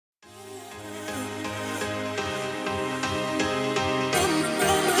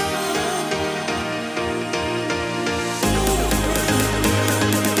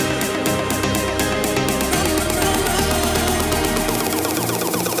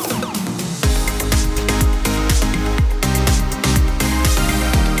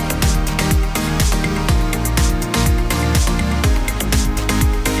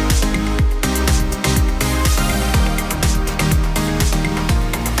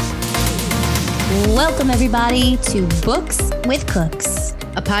Welcome, everybody, to Books with Cooks,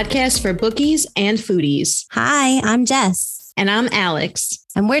 a podcast for bookies and foodies. Hi, I'm Jess. And I'm Alex.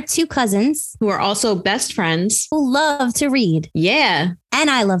 And we're two cousins who are also best friends who love to read. Yeah. And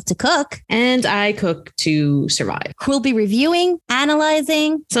I love to cook. And I cook to survive. We'll be reviewing,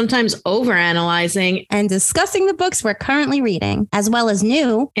 analyzing, sometimes overanalyzing, and discussing the books we're currently reading, as well as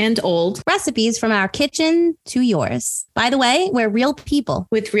new and old recipes from our kitchen to yours. By the way, we're real people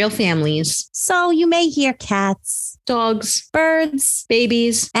with real families. So you may hear cats, dogs, birds,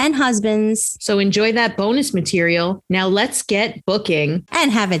 babies, and husbands. So enjoy that bonus material. Now let's get booking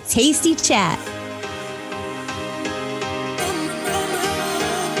and have a tasty chat.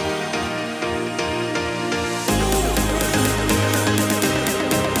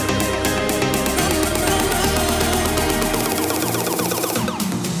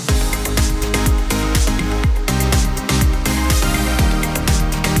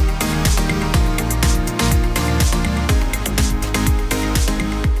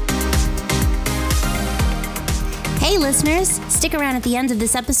 Hey listeners, stick around at the end of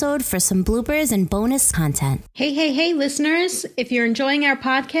this episode for some bloopers and bonus content. Hey listeners, if you're enjoying our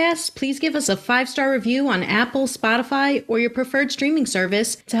podcast, please give us a 5-star review on Apple, Spotify, or your preferred streaming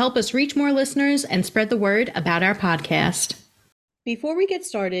service to help us reach more listeners and spread the word about our podcast. Before we get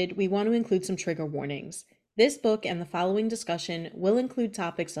started, we want to include some trigger warnings. This book and the following discussion will include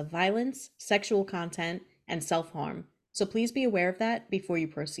topics of violence, sexual content, and self-harm. So please be aware of that before you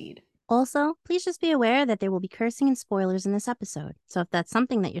proceed. Also, please just be aware that there will be cursing and spoilers in this episode. So if that's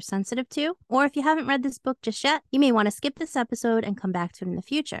something that you're sensitive to, or if you haven't read this book just yet, you may want to skip this episode and come back to it in the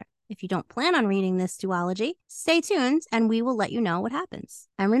future. If you don't plan on reading this duology, stay tuned and we will let you know what happens.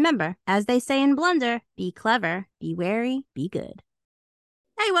 And remember, as they say in Blunder, be clever, be wary, be good.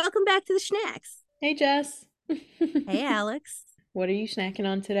 Hey, welcome back to the Schnacks. Hey, Jess. Hey, Alex. What are you snacking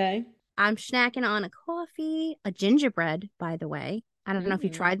on today? I'm snacking on a coffee, a gingerbread, by the way. I don't know if you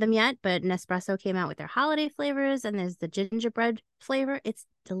tried them yet, but Nespresso came out with their holiday flavors, and there's the gingerbread flavor. It's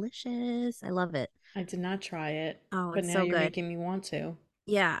delicious. I love it. I did not try it. Oh, but it's now so you're good. making me want to.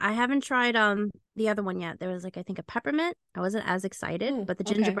 Yeah, I haven't tried the other one yet. There was I think a peppermint. I wasn't as excited, but the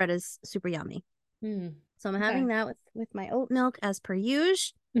gingerbread is super yummy. So I'm having that with my oat milk as per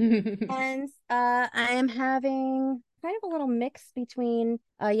usual. And I am having kind of a little mix between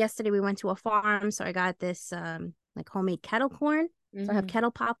yesterday we went to a farm, so I got this homemade kettle corn. So I have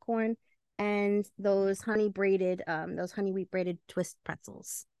kettle popcorn and those honey wheat braided twist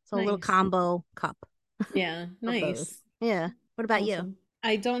pretzels. So nice. A little combo cup. Yeah, nice. Yeah. What about you?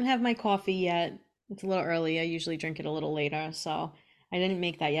 I don't have my coffee yet. It's a little early. I usually drink it a little later, so I didn't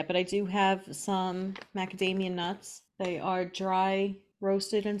make that yet. But I do have some macadamia nuts. They are dry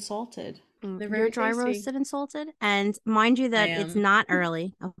roasted and salted. You're dry roasted and salted? And mind you that it's not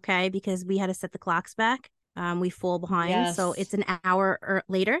early, okay? Because we had to set the clocks back. We fall behind, so it's an hour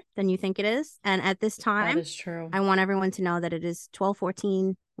later than you think it is. And at this time, that is true. I want everyone to know that it is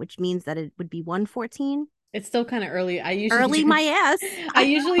 12:14, which means that it would be 1:14. It's still kind of early. I usually drink my ass. I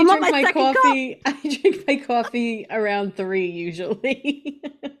usually drink my coffee. I drink my coffee around 3 usually.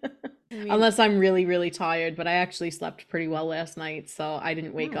 Unless I'm really, really tired, but I actually slept pretty well last night, so I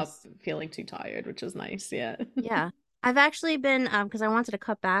didn't wake up feeling too tired, which was nice. Yeah. Yeah. I've actually been because I wanted to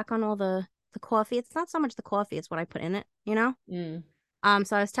cut back on all the coffee. It's not so much the coffee, it's what I put in it, you know?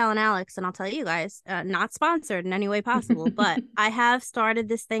 So I was telling Alex, and I'll tell you guys, not sponsored in any way possible, but I have started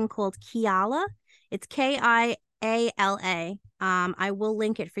this thing called Kiala. It's Kiala. I will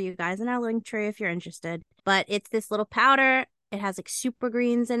link it for you guys in our link tree if you're interested. But it's this little powder. It has super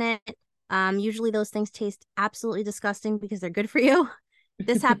greens in it. Usually those things taste absolutely disgusting because they're good for you.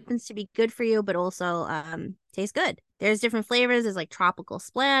 This happens to be good for you, but also tastes good. There's different flavors. There's tropical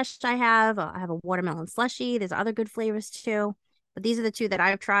splash I have a watermelon slushy. There's other good flavors too. But these are the two that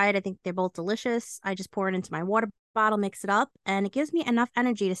I've tried. I think they're both delicious. I just pour it into my water bottle, mix it up, and it gives me enough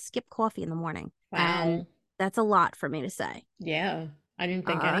energy to skip coffee in the morning. Wow. And that's a lot for me to say. Yeah. I didn't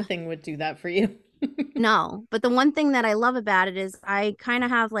think anything would do that for you. No. But the one thing that I love about it is I kind of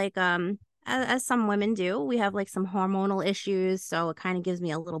have as some women do, we have some hormonal issues. So it kind of gives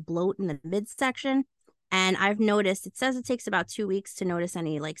me a little bloat in the midsection. And I've noticed, it says it takes about 2 weeks to notice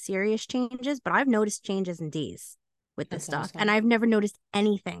any serious changes, but I've noticed changes in D's with this stuff. Awesome. And I've never noticed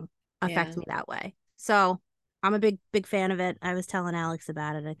anything affect me that way. So I'm a big fan of it. I was telling Alex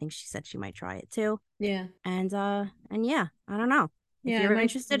about it. I think she said she might try it too. Yeah. And yeah, I don't know. If you're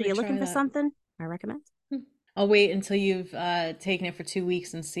interested, you're looking for something, I recommend. I'll wait until you've taken it for 2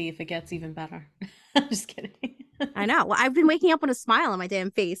 weeks and see if it gets even better. I'm just kidding. I know. Well, I've been waking up with a smile on my damn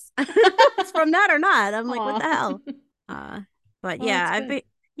face. It's from that or not. I'm like, what the hell? But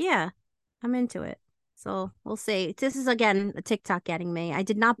yeah, I'm into it. So we'll see. This is again a TikTok getting me. I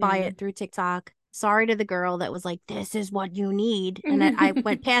did not buy Yeah. it through TikTok. Sorry to the girl that was like, "This is what you need," and I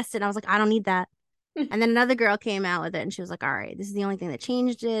went past it. And I was like, "I don't need that." And then another girl came out with it, and she was like, "All right, this is the only thing that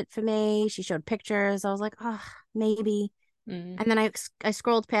changed it for me." She showed pictures. I was like, "Oh, maybe." Mm. And then I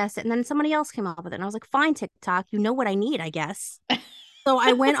scrolled past it, and then somebody else came up with it, and I was like, "Fine, TikTok, you know what I need, I guess." So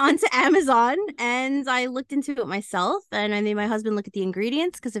I went onto Amazon and I looked into it myself, and I made my husband look at the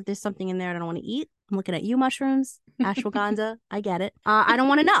ingredients because if there's something in there I don't want to eat, I'm looking at you, mushrooms, ashwagandha. I get it. I don't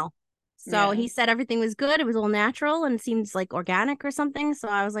want to know. So Yeah. he said everything was good. It was all natural and seems like organic or something. So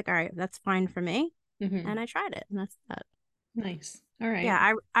I was like, all right, that's fine for me. Hmm. And I tried it, and that's that. Nice. All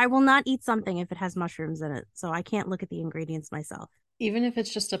Yeah, right. I will not eat something if it has mushrooms in it. So I can't look at the ingredients myself. Even if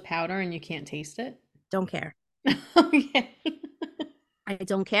it's just a powder and you can't taste it? Don't care. Okay. I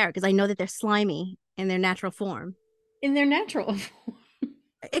don't care because I know that they're slimy in their natural form. In their natural form.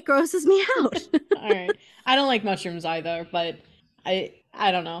 It grosses me out. All right. I don't like mushrooms either, but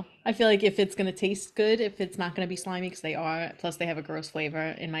I don't know. I feel like if it's gonna taste good, if it's not gonna be slimy, because they are, plus they have a gross flavor,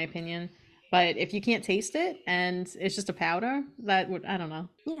 in my opinion. But if you can't taste it and it's just a powder, that would, I don't know.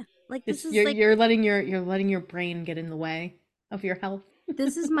 Yeah. Like this It's is like you're letting your brain get in the way of your health.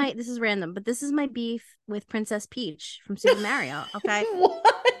 this is random, but this is my beef with Princess Peach from Super Mario, okay? What?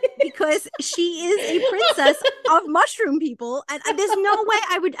 Because she is a princess of mushroom people, and there's no way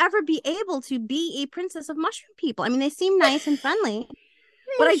I would ever be able to be a princess of mushroom people. I mean, they seem nice and friendly,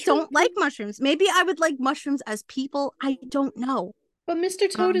 but I Mushroom don't like people. mushrooms. Maybe I would like mushrooms as people. I don't know. But Mr.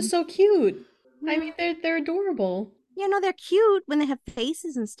 Toad is Um, so cute. I yeah, mean, they're adorable. yeah, no, they're cute when they have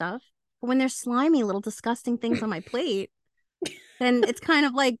faces and stuff. But when they're slimy little disgusting things on my plate, then it's kind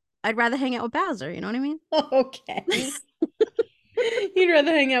of like I'd rather hang out with Bowser. You know what I mean? Okay. You'd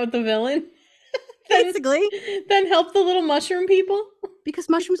rather hang out with the villain than Basically, help the little mushroom people? because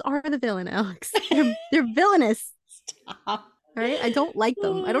mushrooms are the villain, Alex. They're villainous. Stop. All right, I don't like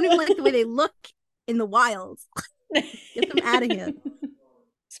them. I don't even like the way they look in the wild. Get them out of here.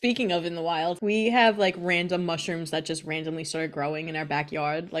 Speaking of in the wild, we have like random mushrooms that just randomly started growing in our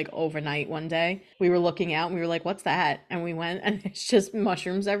backyard, like overnight one day. We were looking out and we were like, what's that? And we went and it's just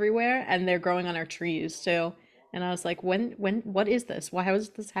mushrooms everywhere and they're growing on our trees too. And I was like, what is this? Why, how is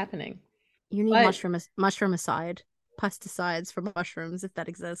this happening? You need But mushroom aside, pesticides for mushrooms if that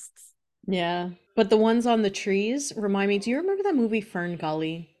exists. yeah, but the ones on the trees remind me, do you remember that movie Fern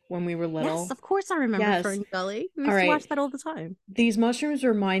Gully when we were Yes, little? of course I remember Yes. Fern Gully. We All used to watch right. that all the time. These mushrooms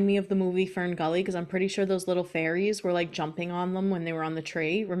remind me of the movie Fern Gully because I'm pretty sure those little fairies were like jumping on them when they were on the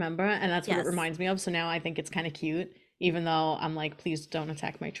tree, remember? And that's what it Yes. reminds me of. So now I think it's kind of cute, even though I'm like, please don't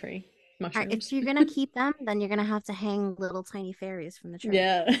attack my tree. All right, if Mushrooms. you're gonna keep them, then you're gonna have to hang little tiny fairies from the tree.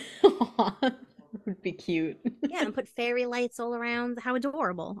 Yeah. Would be cute. Yeah, and put fairy lights all around. How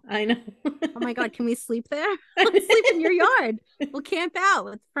adorable. I know. Oh my God, can we sleep there? Let's sleep in your yard. We'll camp out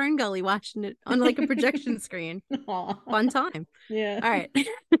with Fern Gully watching it on like a projection screen. Aw. Fun time. Yeah. All right.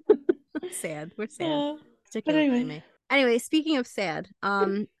 Sad. We're sad. Aw. But Particularly anyway, me. Anyway, speaking of sad,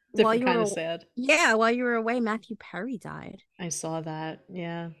 while different you kind were of sad. yeah, while you were away, Matthew Perry died. I saw that.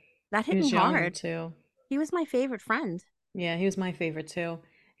 Yeah. That He hit me was young hard. too. He was my favorite friend. Yeah, he was my favorite too.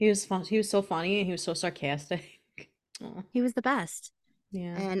 He was fun. He was so funny and he was so sarcastic. Aw. He was the best.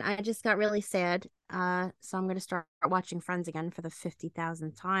 Yeah. And I just got really sad. So I'm gonna start watching Friends again for the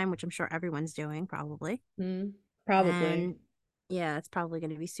 50,000th time, which I'm sure everyone's doing, probably. Mm, probably. And yeah, it's probably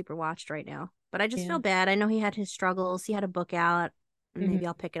gonna be super watched right now. But I just Yeah. feel bad. I know he had his struggles. He had a book out. Hmm. Maybe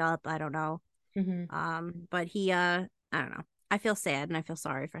I'll pick it up. I don't know. Hmm. But I don't know. I feel sad and I feel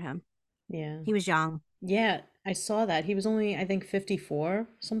sorry for him. Yeah. He was young. Yeah, I saw that. He was only, I think, 54,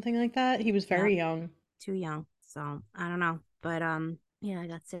 something like that. He was Yep, very young. too young. So I don't know. But yeah, I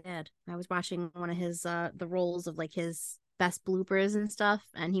got sad. I was watching one of his the roles of like his best bloopers and stuff,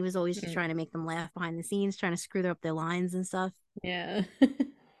 and he was always just Mm, trying to make them laugh behind the scenes, trying to screw up their lines and stuff. yeah.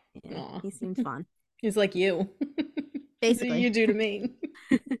 Yeah, Aw. he seemed fun. He's like you. What do you Basically. do to me?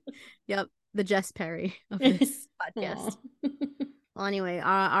 Yep, the Jess Perry of this Aw. podcast. Well, anyway,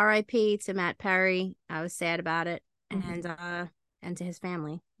 R.I.P. to Matt Perry. I was sad about it, Mhm. and to his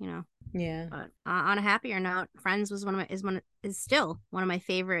family, you know. Yeah. But on a happier note, Friends was is still one of my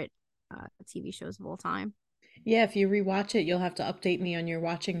favorite TV shows of all time. Yeah, if you rewatch it, you'll have to update me on your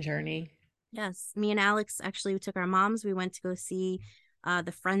watching journey. Yes, me and Alex actually we took our moms. We went to go see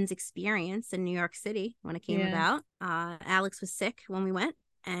the Friends Experience in New York City when it came Yeah. about. Alex was sick when we went,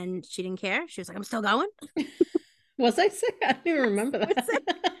 and she didn't care. She was like, "I'm still going." Was I sick? I don't even remember I was sick.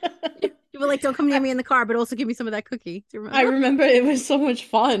 that. You were like, "Don't come near I, me in the car, but also give me some of that cookie." Do you I remember? remember it was so much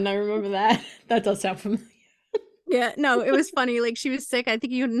fun. I remember that. That does sound familiar. Yeah, no, it was funny. Like she was sick. I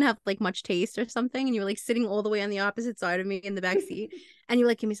think you didn't have like much taste or something, and you were like sitting all the way on the opposite side of me in the back seat, and you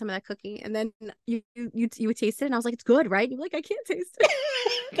were like, give me some of that cookie, and then you would taste it, and I was like, it's good, right? You're like, I can't taste it.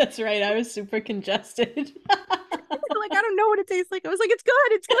 That's right. I was super congested. Like I don't know what it tastes like. I was like, it's good,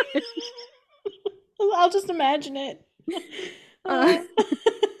 it's good. I'll just imagine it. Uh, Uh,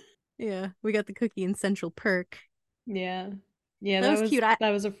 yeah, we got the cookie in Central Perk. yeah. Yeah, That was cute. I that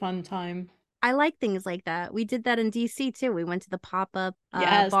was a fun time. I like things like that. We did that in DC too. We went to the pop-up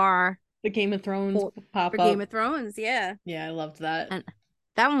Yes, bar the Game of Thrones for pop Game of up. Thrones. Yeah. Yeah, I loved that. And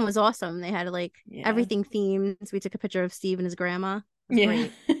that one was awesome. They had like Yeah. everything themed. We took a picture of Steve and his grandma. It was Yeah.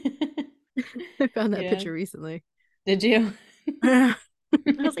 great. I found that Yeah. picture recently. Did you? I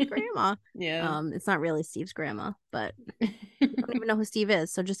was like, Grandma. Yeah. It's not really Steve's grandma, but I don't even know who Steve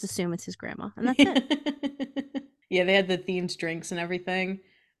is, so just assume it's his grandma, and that's Yeah. it. Yeah, they had the themed drinks and everything.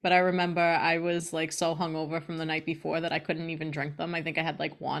 But I remember I was like so hungover from the night before that I couldn't even drink them. I think I had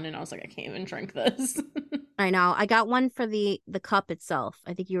like one and I was like, I can't even drink this. I know. I got one for the cup itself.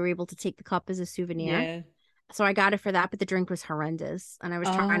 I think you were able to take the cup as a souvenir. Yeah. So I got it for that, but the drink was horrendous. And I was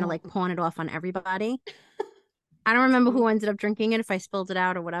trying to Oh, like pawn it off on everybody. I don't remember who so- ended up drinking it, if I spilled it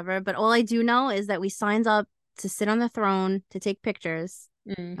out or whatever. But all I do know is that we signed up to sit on the throne to take pictures.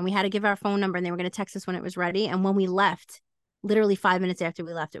 mm. And we had to give our phone number and they were going to text us when it was ready. And when we left, literally 5 minutes after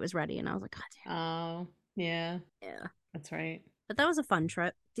we left, it was ready. And I was like, God Oh, yeah, damn. Yeah. that's right. But that was a fun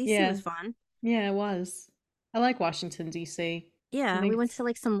trip. DC Yeah, was fun. yeah, it was. I like Washington, D.C. I Yeah. We think went it's, to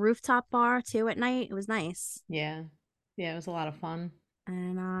like some rooftop bar too at night. It was nice. yeah, yeah, it was a lot of fun.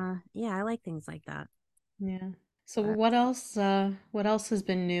 And yeah, I like things like that. Yeah. So But what else has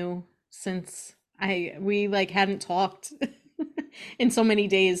been new since we like hadn't talked in so many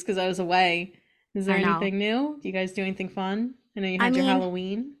days because I was away? Is there I know. anything new? Do you guys do anything fun? I know you I had your mean,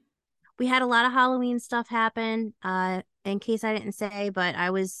 Halloween. we had a lot of Halloween stuff happen. In case I didn't say, but I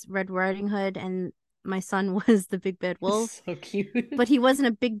was Red Riding Hood and my son was the big bad wolf. So cute. But he wasn't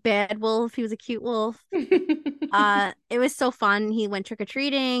a big bad wolf. He was a cute wolf. It was so fun. He went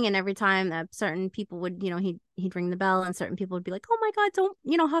trick-or-treating, and every time that certain people would, he'd ring the bell, and certain people would be like, "Oh my God,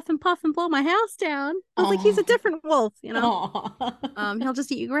 don't, huff and puff and blow my house down." I was like, he's a Oh. different wolf. Oh. He'll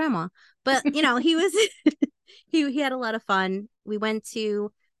just eat your grandma. But he was he had a lot of fun. We went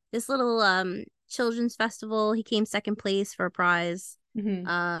to this little children's festival. He came second place for a prize.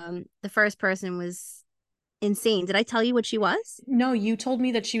 Mhm. The first person was insane. Did I tell you what she was? No, you told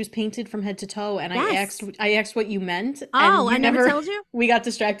me that she was painted from head to toe, and Yes. I asked what you meant, and Oh, you I never never told you? we got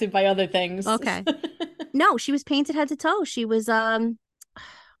distracted by other things. Okay. No, she was painted head to toe. She was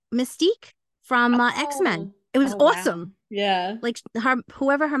Mystique from X-Men. Oh. It was Oh wow. awesome. Yeah. Like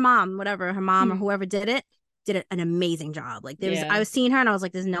her mom, whatever her mom or Hmm. whoever did an amazing job. Like I Yeah. was seeing her and I was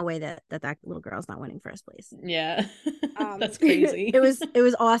like, there's no way that little girl's not winning first place. Yeah. That's It crazy.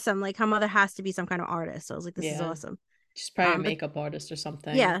 was awesome. Like her mother has to be some kind of artist. So I was like, this is Yeah. awesome. She's probably a But makeup artist or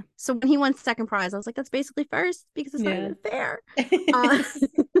something. yeah, so when he won second prize, I was like, that's basically first because it's not Yeah. even fair. Uh,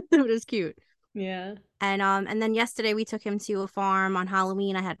 it was cute. Yeah. And then yesterday we took him to a farm on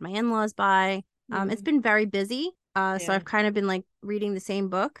Halloween. I had my in-laws by. It's Mm. been very busy. So Yeah. I've kind of been like reading the same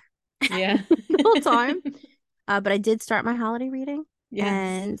book Yeah. the whole time. But I did start my holiday reading Yes.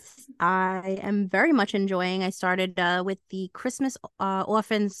 and I am very much enjoying. I started with the Christmas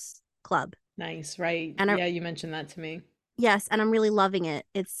Orphans Club. Nice, right. And Yeah, you mentioned that to me. yes, and I'm really loving it.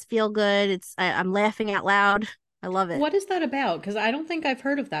 It's feel good. I'm laughing out loud. I love it. What is that about? Because I don't think I've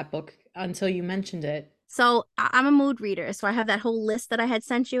heard of that book until you mentioned it. So I'm a mood reader. So I have that whole list that I had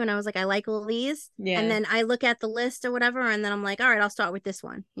sent you, and I was like, I like all these. And Yeah. then I look at the list or whatever, and then I'm like, all right, I'll start with this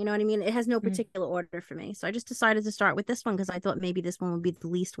one. You know what I mean? It has no Mm. particular order for me. So I just decided to start with this one because I thought maybe this one would be the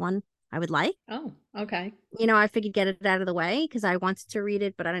least one I would like. Oh, okay. I figured get it out of the way because I wanted to read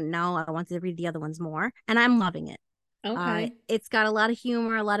it, but I didn't know I wanted to read the other ones more. And I'm loving it. Okay. It's got a lot of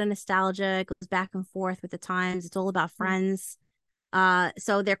humor, a lot of nostalgia. It goes back and forth with the times. It's all about Mm. friends.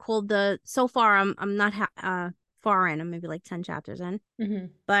 So they're called so far I'm not far in. I'm maybe like 10 chapters in. Mm-hmm.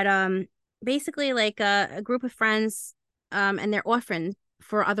 But basically like a group of friends and they're orphaned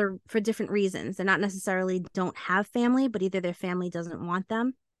for different reasons. They're not necessarily don't have family, but either their family doesn't want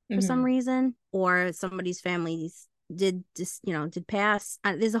them for some Mm-hmm. reason or somebody's families did pass.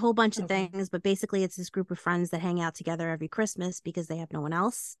 There's a whole bunch of Okay. things, but basically it's this group of friends that hang out together every Christmas because they have no one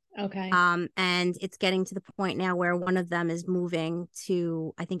else. Okay. And it's getting to the point now where one of them is moving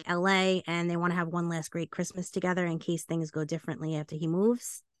to, I think, LA, and they want to have one last great Christmas together in case things go differently after he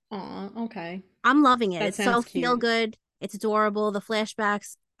moves. Aw, okay. I'm loving it. That It's so sounds feel cute. good. It's adorable. The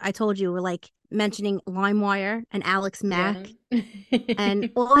flashbacks, I told you, were like mentioning LimeWire and Alex Yeah. Mack and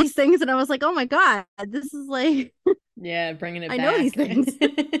all these things, and I was like, oh my god, this is like Yeah, bringing it I know these back. things.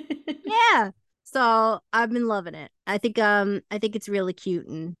 Yeah. So I've been loving it. I think it's really cute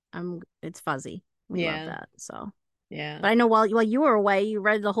and it's fuzzy. We love Yeah. that. So Yeah. but I know while you were away, you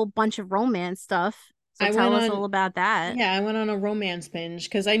read a whole bunch of romance stuff. So I tell went us on all about that. Yeah, I went on a romance binge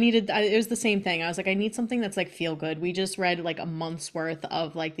because it was the same thing. I was like, I need something that's like feel good. We just read like a month's worth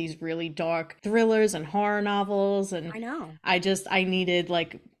of like these really dark thrillers and horror novels, and I know. I needed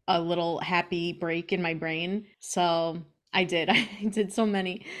like a little happy break in my brain. So I did. I did so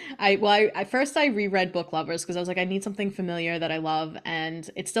many. I first I reread Book Lovers because I was like, I need something familiar that I love, and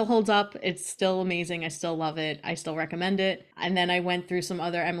it still holds up. It's still amazing. I still love it. I still recommend it. And then I went through some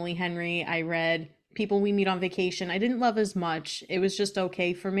other Emily Henry. I read People We Meet on Vacation. I didn't love as much. It was just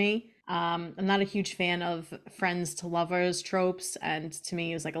okay for me. I'm not a huge fan of friends to lovers tropes, and to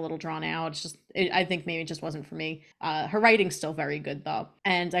me, it was like a little drawn out. I think maybe it just wasn't for me. Her writing's still very good though,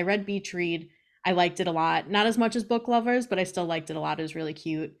 and I read Beach Read. I liked it a lot. Not as much as Book Lovers, but I still liked it a lot. It was really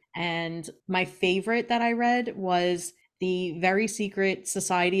cute. And my favorite that I read was The Very Secret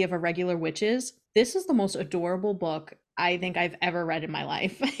Society of Irregular Witches. This is the most adorable book I think I've ever read in my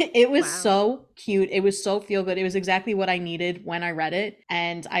life. It was Wow. so cute. It was so feel good. It was exactly what I needed when I read it,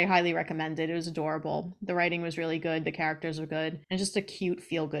 and I highly recommend it. It was adorable. The writing was really good. The characters were good, and just a cute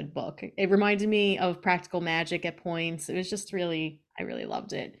feel good book. It reminded me of Practical Magic at points. It was just really, I really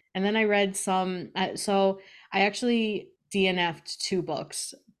loved it. And then I read so I actually DNF'd two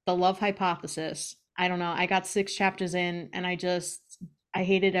books. The Love Hypothesis. I don't know. I got 6 chapters in, and I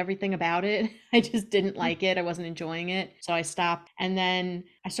hated everything about it. I just didn't like it. I wasn't enjoying it. So I stopped. And then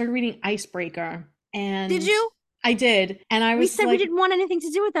I started reading Icebreaker. Did And you? I did. And I We was said we like, didn't want anything to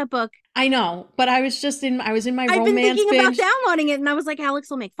do with that book. I know, but I was in my I've been romance thinking about binge. downloading it, and I was like, Alex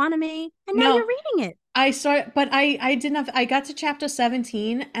will make fun of me. And now you're No, reading it. I didn't have, I got to chapter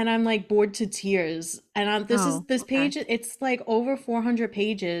 17 and I'm like bored to tears. And Oh, this okay. page, it's like over 400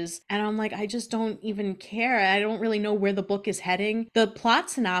 pages. And I'm like, I just don't even care. I don't really know where the book is heading. The plot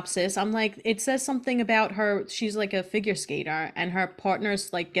synopsis, I'm like, it says something about her. She's like a figure skater and her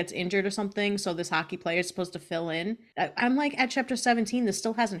partner's like gets injured or something. So this hockey player is supposed to fill in. I'm like at chapter 17, this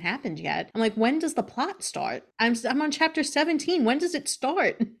still hasn't happened yet. I'm like, when does the plot start? I'm on chapter 17. When does it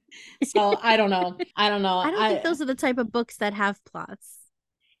start? So I don't know. I don't know. I don't think those are the type of books that have plots.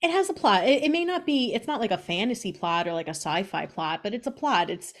 It has a plot. It may not be, it's not like a fantasy plot or like a sci-fi plot, but it's a plot.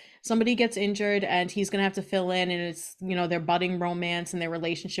 It's somebody gets injured and he's gonna have to fill in, and it's, their budding romance and their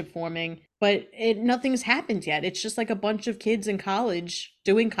relationship forming. But nothing's happened yet. It's just like a bunch of kids in college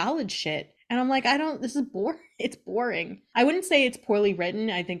doing college shit. And I'm like, this is boring. It's boring. I wouldn't say it's poorly written.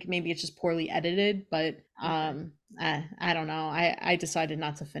 I think maybe it's just poorly edited, but Okay. I don't know. I decided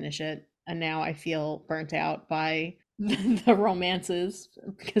not to finish it. And now I feel burnt out by the romances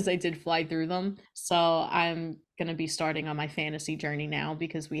because I did fly through them. So I'm gonna be starting on my fantasy journey now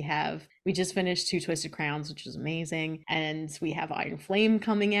because we just finished Two Twisted Crowns, which is amazing, and we have Iron Flame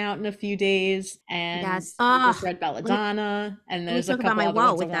coming out in a few days, and Yes. we just read Let me Belladonna, and let me there's a talk about couple my other woe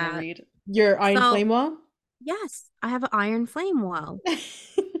ones I with want to that. read. Your Iron So Flame Wall? yes, I have an Iron Flame woe.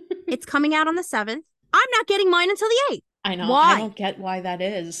 It's coming out on the 7th. I'm not getting mine until the 8th. I know. I Why? don't get why that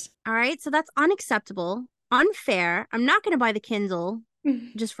is. All right. So that's unacceptable, unfair. I'm not going to buy the Kindle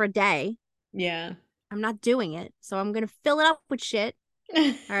just for a day. Yeah. I'm not doing it. So I'm going to fill it up with shit.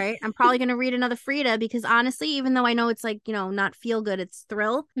 All right. I'm probably going to read another Frida because honestly, even though I know it's like, not feel good, it's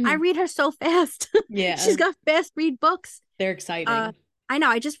thrill. I Mhm. read her so fast. Yeah, She's got fast read books. they're Uh, exciting. I know.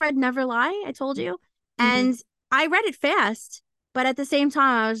 I just read Never Lie. I told you. Hmm. And I read it fast. But at the same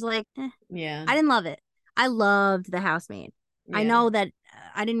time, I was like, Yeah, I didn't love it. I loved The Housemaid. I yeah. know that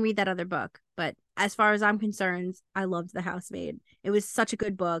I didn't read that other book, but as far as I'm concerned, I loved The Housemaid. It was such a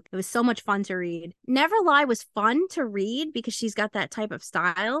good book. It was so much fun to read. Never Lie was fun to read because she's got that type of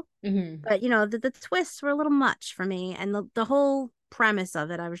style. Hmm. But, the twists were a little much for me. And the whole premise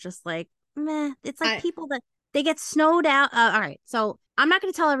of it, I was just like, meh. It's like I people that they get snowed out. All right. So I'm not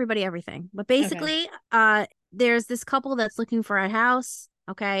going to tell everybody everything, but Okay. basically, there's this couple that's looking for a house.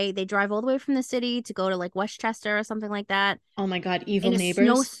 Okay. They drive all the way from the city to go to like Westchester or something like that Oh my God, evil in a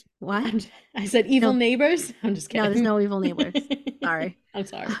neighbors. what? I said evil No, neighbors. I'm just no, there's kidding. no evil neighbors. Sorry. I'm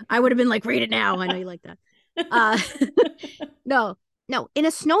sorry. I would have been like, read it now. I know you like that. Uh, no, no, in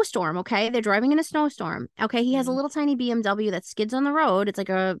a snowstorm. Okay. They're driving in a snowstorm. Okay. He has a Mm, little tiny BMW that skids on the road. It's like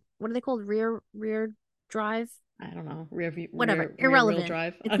what are they called? Rear drive? I don't know. Whatever. Rear wheel Irrelevant.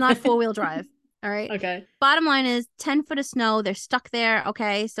 drive. It's not 4-wheel drive. All right. Okay. Bottom line is 10 foot of snow. They're stuck there.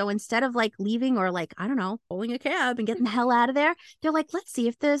 Okay. So instead of like leaving or like, I don't know, pulling a cab and getting the hell out of there, they're like, let's see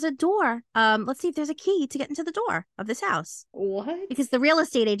if there's a door. Let's see if there's a key to get into the door of this house. What? Because the real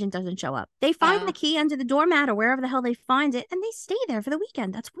estate agent doesn't show up. They find the key under the doormat or wherever the hell they find it, and they stay there for the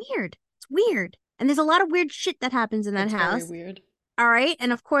weekend. That's weird. It's weird. And there's a lot of weird shit that happens in that That's very house. weird. All right.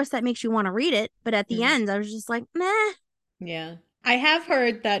 And of course, that makes you want to read it. But at the end, I was just like, meh. Yeah. I have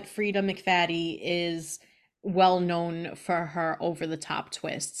heard that Frida McFaddy is well known for her over the top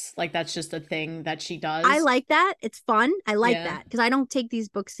twists. Like that's just a thing that she I does. like that. It's fun. I like Yeah. that because I don't take these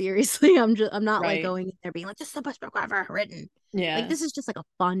books seriously. I'm not like Right. going in there being like, this is the best book I've ever written. Like Yeah. this is just like a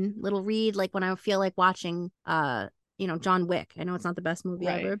fun little read. Like when I feel like watching John Wick. I know it's not the best movie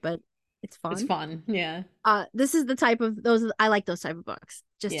Right. ever, but it's It's fun. fun. Yeah. This is the type of those I like those type of books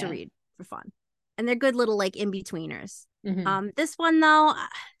just to Yeah. read for fun. And they're good little like in-betweeners. Mm-hmm. This one though,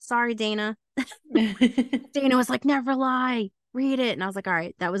 sorry, Dana. Dana was like, never lie, read it. And I was like, all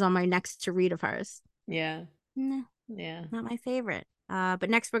right, that was on my next to read of hers. Yeah. Nah, Yeah. not my favorite. But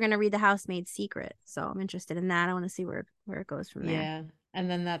next we're gonna read The Housemaid's Secret. So I'm interested in that. I want to see where it goes from there. Yeah. And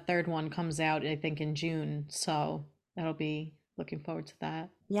then that third one comes out, I think, in June. So that'll be looking forward to that.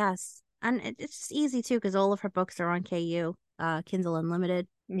 Yes. And it's just easy too, because all of her books are on KU, Kindle Unlimited.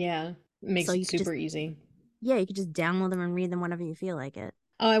 Yeah. Makes So it you could super just easy. yeah, you could just download them and read them whenever you feel like it.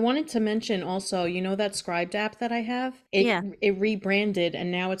 Oh, I wanted to mention also, you know that Scribed app that I have? Yeah. It rebranded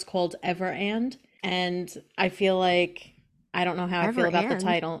and now it's called Everand. And I feel like I don't know how I feel Ever about the and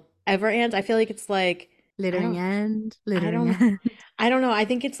title. Everand, I feel like it's like littering end, I littering don't end. I don't know. I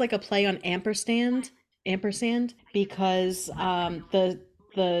think it's like a play on ampersand because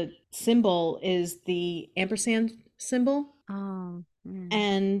the symbol is the ampersand symbol. Oh,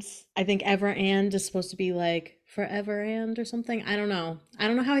 And I think ever and is supposed to be like forever and or something. I don't know. I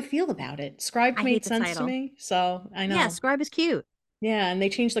don't know how I feel about it. Scribed I hate made the sense to title. me, so I Yeah, know. Scribe is cute. Yeah, and they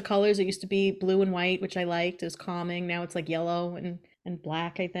changed the colors. It used to be blue and white, which I liked. It was calming. Now it's like yellow and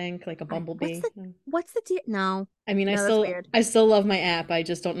black, I think, like a All right, bumblebee. what's the deal? No, I mean, no, that's weird. I still love my app. I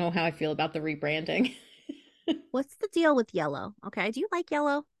just don't know how I feel about the rebranding. What's the deal with yellow? Okay, do you like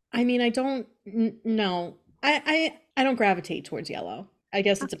yellow? I mean, I don't no. I don't gravitate towards yellow. I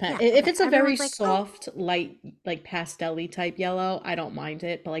guess it Okay, depends. yeah, If okay. it's a very Everyone's like, oh, soft, light, like pastel-y type yellow, I don't mind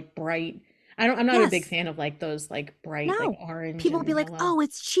it. But like bright, I'm not a big yes. fan of like those like bright, like No. orange People will be and like, yellow. oh,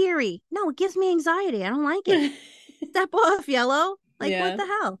 it's cheery. No, it gives me anxiety. I don't like it. Step off, yellow. Like, what Yeah. the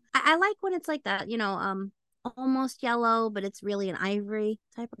hell? I like when it's like that, almost yellow, but it's really an ivory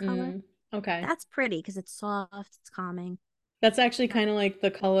type of color. Okay. That's pretty because it's soft, it's calming. That's actually kind of like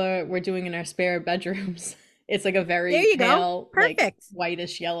the color we're doing in our spare bedrooms. It's like a There very you go. pale, like Perfect.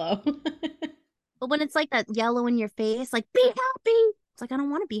 whitish yellow. But when it's like that yellow in your face, like, be happy. It's like, I don't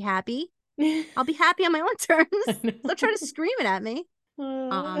want to be happy. I'll be happy on my own I terms. know. Stop trying to scream it at me.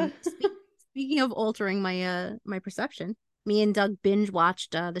 Uh, Speaking of altering my perception, me and Doug binge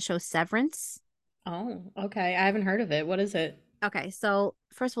watched the show Severance. Oh, okay. I haven't heard of it. What is it? Okay, so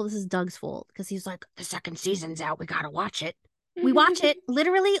first of all, this is Doug's fault because he's like, the second season's out. We gotta watch it. We watch it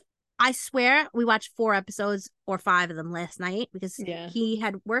literally. I swear we watched 4 episodes or 5 of them last night because Yeah. he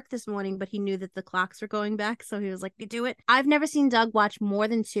had work this morning, but he knew that the clocks were going back. So he was like, you do it. I've never seen Doug watch more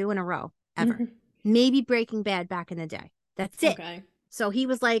than 2 in a row, ever. Maybe Breaking Bad back in the day. That's it. Okay. So he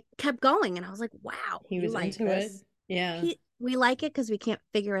was like, kept going. And I was like, wow, He you was like into it. this. Yeah. We like it because we can't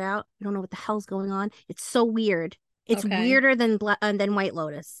figure it out. We don't know what the hell's going on. It's so weird. It's Okay. weirder than White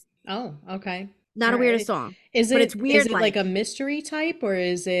Lotus. Oh, okay. Not All a weird right. song, but it's Is weird. it like Like, a mystery type or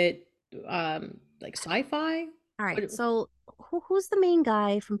is it like sci-fi? all right, What so who's the main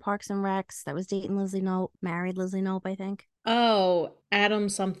guy from Parks and Recs that was dating Leslie Knope, married Leslie Knope, I think. Oh, Adam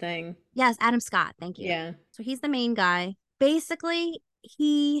something. Yes, Adam Scott. Thank you. Yeah. So he's the main guy. Basically,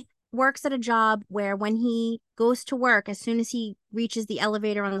 he works at a job where when he goes to work, as soon as he reaches the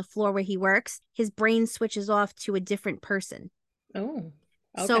elevator on the floor where he works, his brain switches off to a different person. Oh,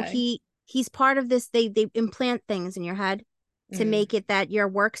 So okay. he's part of this. They implant things in your head to Mm, make it that your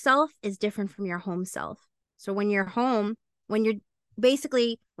work self is different from your home self. So when you're home, when you're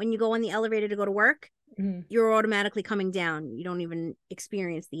basically when you go on the elevator to go to work, mm. you're automatically coming down. You don't even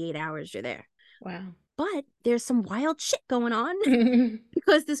experience the 8 hours you're there. Wow. But there's some wild shit going on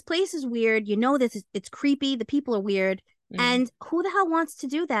because this place is weird. It's creepy. The people are weird. Mm, And who the hell wants to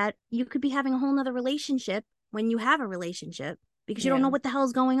do that? You could be having a whole nother relationship when you have a relationship because you don't know yeah. what the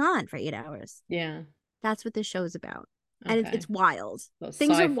hell's going on for 8 hours. Yeah. That's what this show's about. And Okay. it's wild. So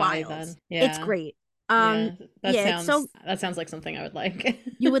Things are sci-fi wild. then. It's Yeah. great. Yeah. Yeah, it's so That sounds like something I would like.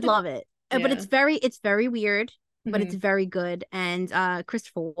 you would love it. But Yeah. it's very weird, but it's Hmm. very good. And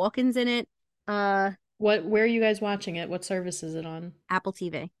Christopher Walken's in it. Uh, Where are you guys watching it? What service is it on? Apple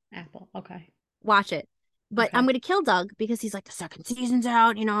TV. Apple. Okay. Watch it. But I'm Okay. gonna kill Doug because he's like the second season's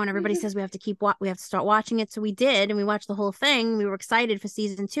out, and everybody says we have to we have to start watching it. So we did, and we watched the whole thing. We were excited for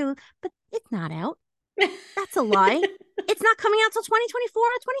season 2, but it's not out. That's a lie. It's not coming out till 2024 or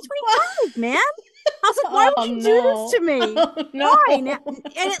 2025, man. I was like, why Oh would you do this no. to me? Oh Why? no. And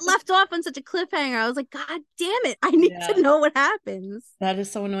it left off on such a cliffhanger. I was like, God damn it. I need Yeah. to know what happens. That is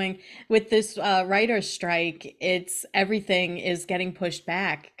so annoying. With this writer's strike, it's everything is getting pushed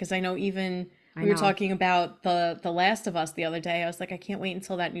back because I know even I we were know. talking about the Last of Us the other day. I was like, I can't wait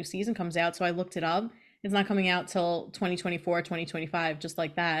until that new season comes out. So I looked it up. It's not coming out till 2024, 2025, just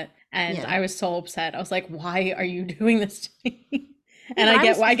like that. And Yeah. I was so upset. I was like, why are you doing this to me? Yeah, And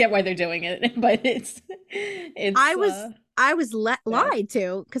but I get why they're doing it, but it's I was I was sad lied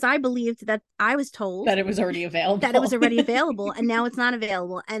to because I believed that I was told that it was already that it was available. already available, and now it's not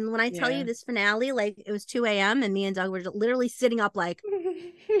available. And when I tell you Yeah. this finale, like it was 2 a.m. and me and Doug were literally sitting up like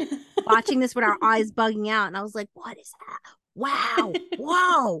watching this with our eyes bugging out. And I was like, what is that? Wow.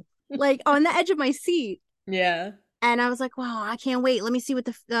 Whoa. Like on the edge of my seat. Yeah. And I was like, wow, I can't wait. Let me see what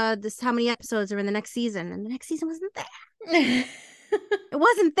this how many episodes are in the next season. And the next season wasn't there. It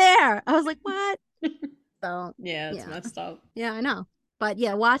wasn't there. I was like, what? So Yeah, it's yeah. messed up. Yeah, I know. But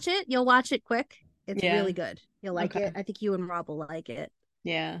yeah, watch it. You'll watch it quick. It's Yeah. really good. You'll like Okay. it. I think you and Rob will like it.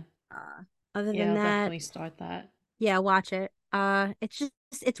 Yeah. Uh, other Yeah, than I'll that, definitely start that. yeah, watch it.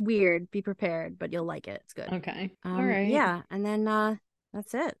 It's weird. Be prepared, but you'll like it. It's good. Okay. All right. Yeah, and then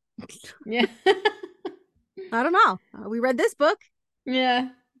that's it. Yeah. I don't know. We read this book. Yeah.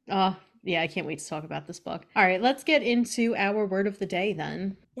 Oh, yeah, I can't wait to talk about this book. All right, let's get into our word of the day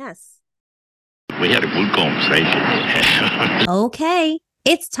then. Yes. We had a good conversation. Okay,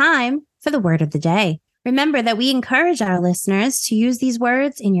 it's time for the word of the day. Remember that we encourage our listeners to use these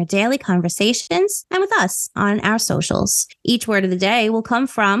words in your daily conversations and with us on our socials. Each word of the day will come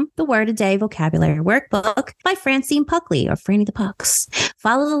from the Word a Day Vocabulary Workbook by Francine Puckley or Franny the Pucks.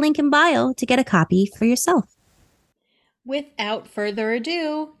 Follow the link in bio to get a copy for yourself. Without further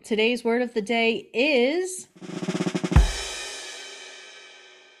ado, today's word of the day is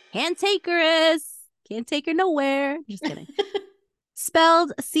Cantankerous. Can't take her nowhere. Just kidding.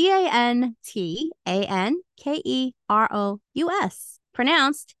 Spelled Cantankerous.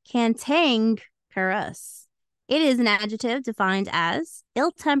 Pronounced cantankerous. It is an adjective defined as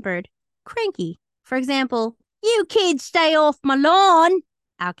ill-tempered, cranky. For example, you kids stay off my lawn,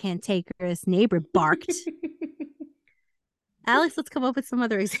 our cantankerous neighbor barked. Alex, let's come up with some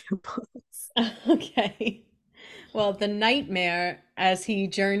other examples. Okay. Well, the nightmare as he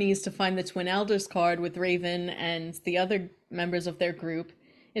journeys to find the Twin Elders card with Raven and the other members of their group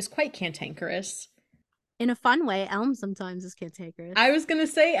is quite cantankerous. In a fun way, Elm sometimes is cantankerous. I was gonna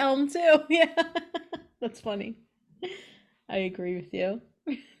say Elm too. Yeah. That's funny. I agree with you.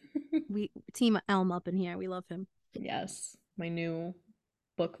 We team Elm up in here. We love him. Yes. My new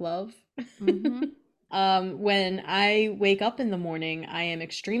book love. Mm-hmm. When I wake up in the morning, I am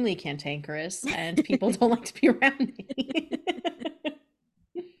extremely cantankerous and people don't like to be around me.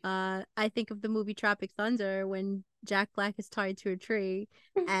 I think of the movie Tropic Thunder when Jack Black is tied to a tree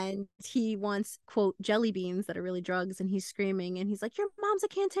and he wants, quote, jelly beans that are really drugs, and he's screaming and he's like, your mom's a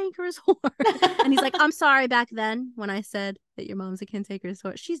cantankerous whore. And he's like, I'm sorry back then when I said that your mom's a cantankerous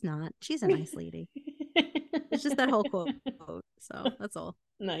whore. She's not. She's a nice lady. It's just that whole quote. So that's all.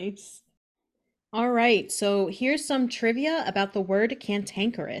 Nice. All right, so here's some trivia about the word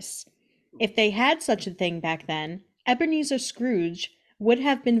cantankerous. If they had such a thing back then, Ebenezer Scrooge would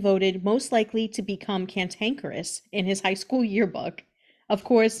have been voted most likely to become cantankerous in his high school yearbook. Of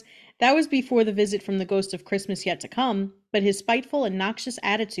course, that was before the visit from the ghost of Christmas yet to come, but his spiteful and noxious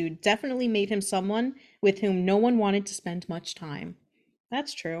attitude definitely made him someone with whom no one wanted to spend much time.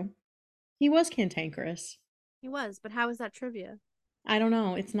 That's true. He was cantankerous. He was, but how is that trivia? I don't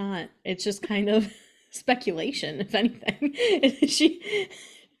know. It's not. It's just kind of speculation, if anything. She,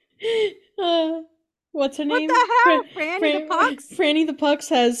 what's her name? What the hell? Franny the Pucks? Franny the Pucks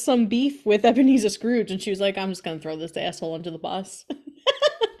has some beef with Ebenezer Scrooge, and she was like, "I'm just gonna throw this asshole under the bus."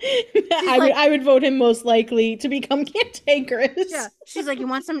 I would vote him most likely to become cantankerous. Yeah, she's like, you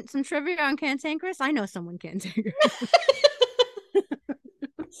want some trivia on cantankerous? I know someone cantankerous.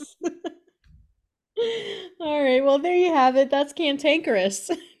 All right, well, there you have it. That's cantankerous.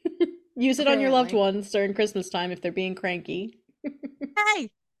 Use it on your loved Apparently. ones during Christmas time if they're being cranky.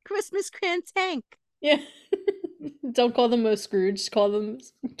 Hey, Christmas cantank. Yeah. Don't call them a Scrooge, call them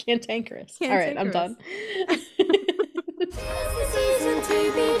cantankerous. All right, I'm done.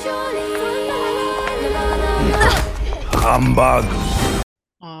 Humbug.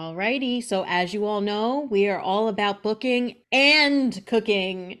 Alrighty, so as you all know, we are all about booking and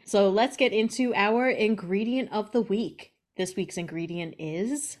cooking. So let's get into our ingredient of the week. This week's ingredient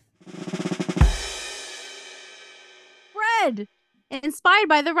is Bread! Inspired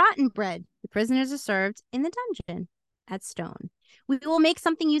by the rotten bread the prisoners are served in the dungeon at Stone. We will make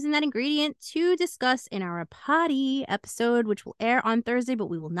something using that ingredient to discuss in our potty episode, which will air on Thursday, but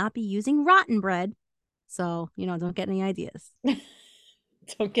we will not be using rotten bread. So, don't get any ideas.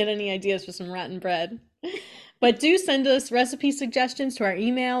 Don't get any ideas for some rotten bread. But do send us recipe suggestions to our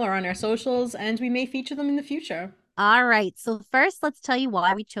email or on our socials, and we may feature them in the future. All right. So first, let's tell you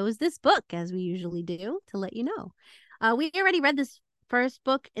why we chose this book, as we usually do, to let you know. We already read this first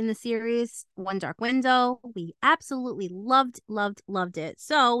book in the series, One Dark Window. We absolutely loved it.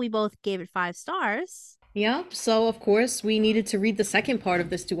 So we both gave it 5 stars. Yep. So, of course, we needed to read the second part of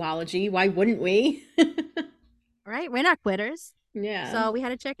this duology. Why wouldn't we? Right? We're not quitters. Yeah. So we had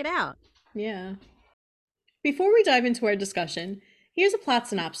to check it out. Yeah. Before we dive into our discussion, here's a plot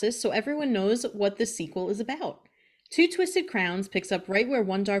synopsis so everyone knows what this sequel is about. Two Twisted Crowns picks up right where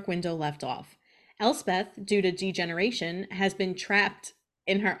One Dark Window left off. Elspeth, due to degeneration, has been trapped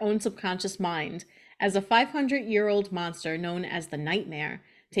in her own subconscious mind as a 500-year-old monster known as the Nightmare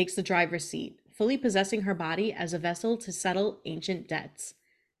takes the driver's seat, fully possessing her body as a vessel to settle ancient debts.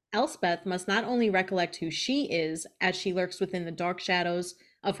 Elspeth must not only recollect who she is as she lurks within the dark shadows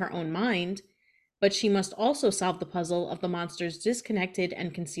of her own mind, but she must also solve the puzzle of the monster's disconnected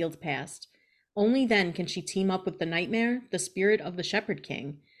and concealed past. Only then can she team up with the Nightmare, the spirit of the Shepherd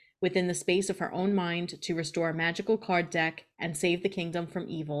King, within the space of her own mind to restore a magical card deck and save the kingdom from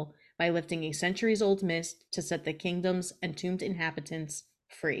evil by lifting a centuries-old mist to set the kingdom's entombed inhabitants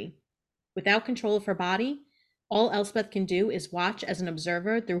free. Without control of her body, all Elspeth can do is watch as an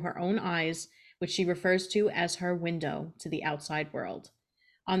observer through her own eyes, which she refers to as her window to the outside world.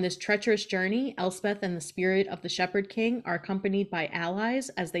 On this treacherous journey, Elspeth and the spirit of the Shepherd King are accompanied by allies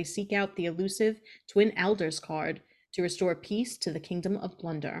as they seek out the elusive Twin Elders card to restore peace to the Kingdom of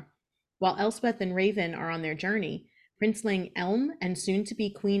Blunder. While Elspeth and Raven are on their journey, Princeling Elm and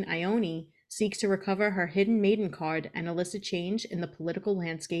soon-to-be Queen Ione seeks to recover her hidden maiden card and elicit change in the political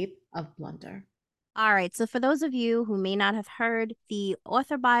landscape of Blunder. All right. So for those of you who may not have heard the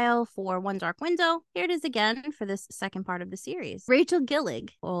author bio for One Dark Window, here it is again for this second part of the series. Rachel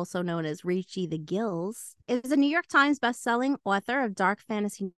Gillig, also known as Rachie the Gills, is a New York Times bestselling author of dark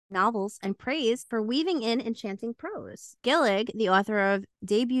fantasy novels and praised for weaving in enchanting prose. Gillig, the author of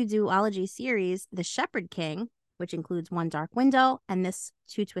debut duology series The Shepherd King, which includes One Dark Window and this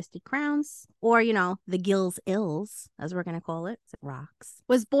Two Twisted Crowns, or, the Gills Ills, as we're going to call it, it rocks,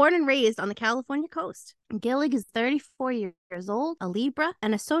 was born and raised on the California coast. Gillig is 34 years old, a Libra,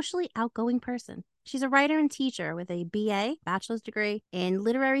 and a socially outgoing person. She's a writer and teacher with a BA, bachelor's degree, in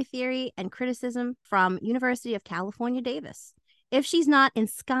literary theory and criticism from University of California, Davis. If she's not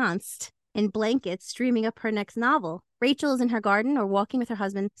ensconced in blankets dreaming up her next novel, Rachel is in her garden or walking with her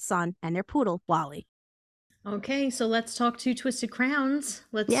husband, son, and their poodle, Wally. Okay, so let's talk Two Twisted Crowns.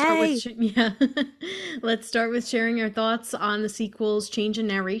 Let's Yay! start with let's start with sharing our thoughts on the sequel's change in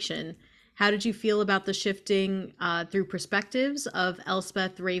narration. How did you feel about the shifting through perspectives of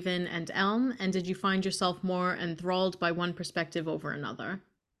Elspeth, Raven, and Elm? And did you find yourself more enthralled by one perspective over another?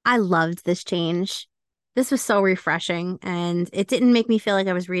 I loved this change. This was so refreshing, and it didn't make me feel like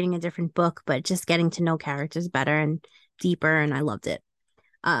I was reading a different book, but just getting to know characters better and deeper, and I loved it.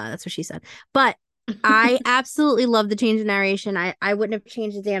 That's what she said. But I absolutely love the change in narration. I wouldn't have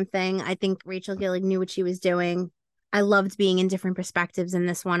changed a damn thing. I think Rachel Gillig knew what she was doing. I loved being in different perspectives in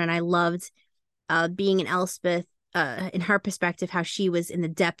this one, and I loved being in Elspeth, in her perspective, how she was in the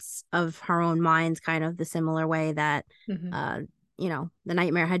depths of her own mind, kind of the similar way that the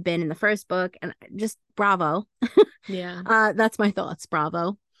Nightmare had been in the first book. And just bravo. Yeah. That's my thoughts.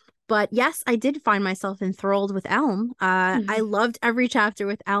 Bravo. But yes, I did find myself enthralled with Elm. I loved every chapter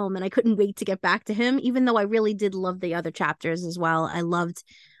with Elm, and I couldn't wait to get back to him, even though I really did love the other chapters as well. I loved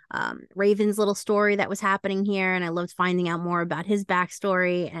Raven's little story that was happening here, and I loved finding out more about his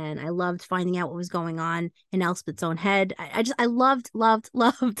backstory, and I loved finding out what was going on in Elspeth's own head. I loved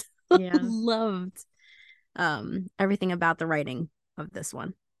Yeah. loved everything about the writing of this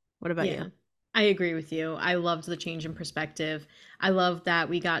one. What about you? I agree with you. I loved the change in perspective. I love that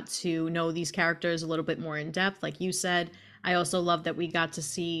we got to know these characters a little bit more in depth, like you said. I also love that we got to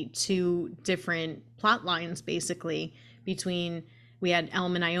see two different plot lines, basically, between we had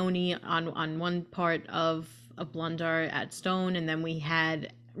Elm and Ione on one part of Blunder at Stone, and then we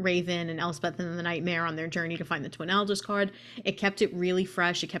had Raven and Elspeth and the Nightmare on their journey to find the Twin Elders card. It kept it really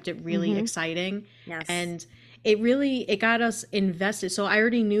fresh. It kept it really exciting. Yes. And it got us invested. So I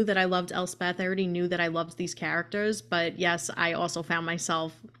already knew that I loved Elspeth. I already knew that I loved these characters, but yes, I also found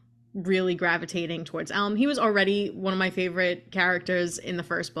myself really gravitating towards Elm. He was already one of my favorite characters in the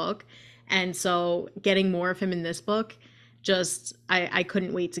first book, and so getting more of him in this book, just I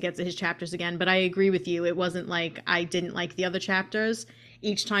couldn't wait to get to his chapters again. But I agree with you. It wasn't like I didn't like the other chapters.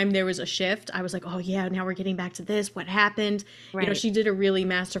 Each time there was a shift, I was like, oh yeah, now we're getting back to this. What happened? You know, Right. she did a really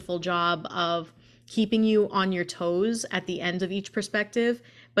masterful job of keeping you on your toes at the end of each perspective,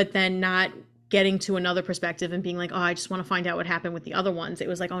 but then not getting to another perspective and being like, oh, I just want to find out what happened with the other ones. It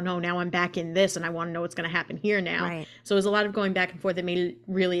was like, oh no, now I'm back in this and I want to know what's going to happen here now. Right. So it was a lot of going back and forth that made it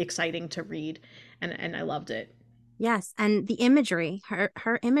really exciting to read. And I loved it. Yes. And the imagery,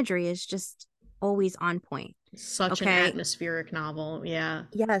 her imagery is just always on point. Such an Okay. atmospheric novel. Yeah.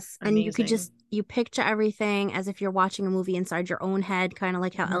 Yes. And you could Amazing. just, you picture everything as if you're watching a movie inside your own head, kind of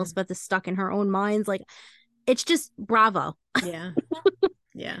like how Mhm. Elspeth is stuck in her own mind. Like, it's just bravo. Yeah.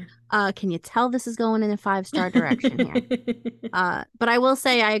 Yeah. Can you tell this is going in a 5-star direction here? But I will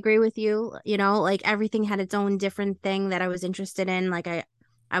say I agree with you. You know, like everything had its own different thing that I was interested in. Like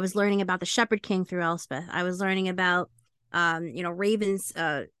I was learning about the Shepherd King through Elspeth. I was learning about, Raven's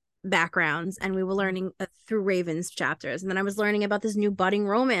backgrounds, and we were learning through Raven's chapters. And then I was learning about this new budding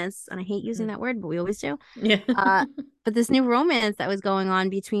romance, and I hate using that word, but we always do. Yeah. Uh, but this new romance that was going on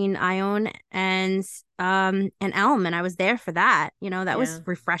between Ione and Elm, and I was there for that. You know, that Yeah. was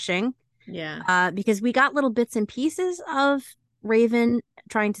refreshing. Yeah. Because we got little bits and pieces of Raven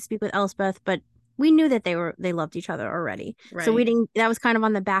trying to speak with Elspeth, but we knew that they loved each other already. So we Right. didn't. That was kind of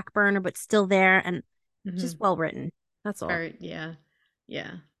on the back burner, but still there, and Mhm. just well written. That's all. Very, yeah.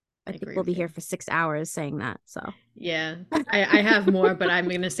 Yeah. I I think agree we'll with be you. here for 6 hours saying that. So Yeah. I have more, but I'm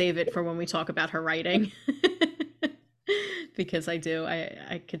going to save it for when we talk about her writing. Because I do.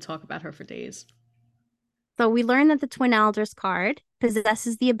 I could talk about her for days. So we learn that the Twin Elders card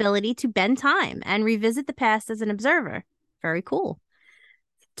possesses the ability to bend time and revisit the past as an observer. Very cool.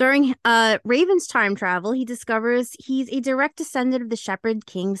 During Raven's time travel, he discovers he's a direct descendant of the Shepherd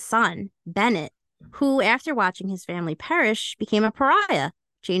King's son, Bennett, who, after watching his family perish, became a pariah,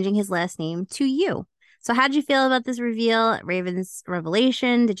 changing his last name to you. So, how'd you feel about this reveal, Raven's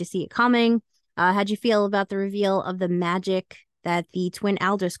revelation? Did you see it coming? How'd you feel about the reveal of the magic that the Twin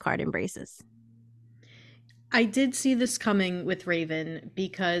Elders card embraces? I did see this coming with Raven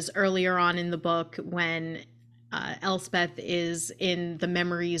because earlier on in the book, when Elspeth is in the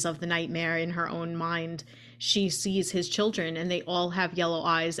memories of the nightmare in her own mind, she sees his children and they all have yellow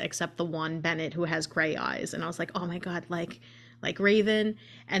eyes except the one, Bennett, who has gray eyes. And I was like, oh my God, like Raven.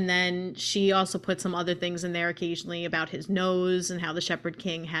 And then she also put some other things in there occasionally about his nose and how the Shepherd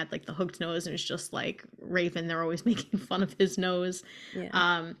King had like the hooked nose. And it's just like Raven, they're always making fun of his nose. Yeah.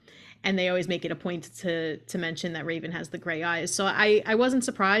 Um, and they always make it a point to mention that Raven has the gray eyes. So I wasn't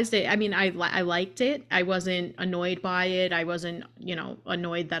surprised. I mean, I liked it. I wasn't annoyed by it. I wasn't,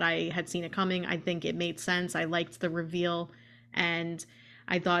 annoyed that I had seen it coming. I think it made sense. I liked the reveal, and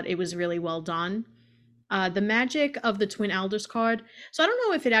I thought it was really well done. The magic of the Twin Elders card. So I don't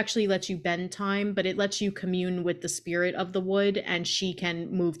know if it actually lets you bend time, but it lets you commune with the spirit of the wood, and she can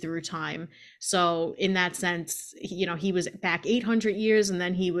move through time. So in that sense, he was back 800 years, and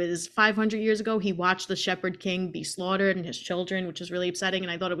then he was 500 years ago. He watched the Shepherd King be slaughtered and his children, which was really upsetting.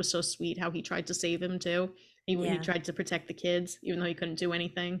 And I thought it was so sweet how he tried to save him too. He Yeah. tried to protect the kids, even though he couldn't do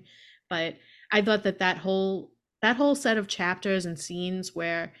anything. But I thought that whole set of chapters and scenes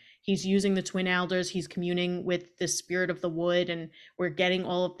where he's using the Twin Elders, he's communing with the spirit of the wood, and we're getting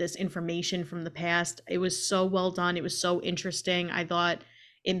all of this information from the past. It was so well done. It was so interesting. I thought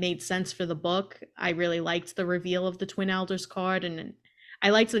it made sense for the book. I really liked the reveal of the Twin Elders card, and I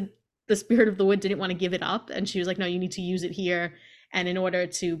liked the spirit of the wood didn't want to give it up, and she was like, no, you need to use it here. And in order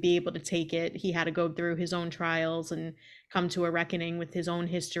to be able to take it, he had to go through his own trials and come to a reckoning with his own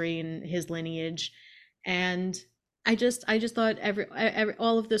history and his lineage. And I just thought every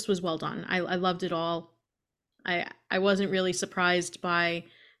all of this was well done. I loved it all. I wasn't really surprised by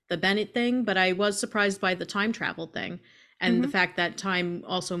the Bennett thing, but I was surprised by the time travel thing and the Mm-hmm. fact that time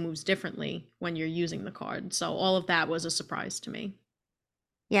also moves differently when you're using the card. So all of that was a surprise to me.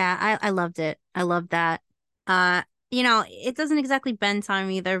 Yeah, I loved it. I loved that. Uh, it doesn't exactly bend time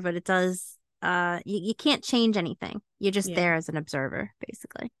either, but it does. You can't change anything. You're just Yeah. there as an observer,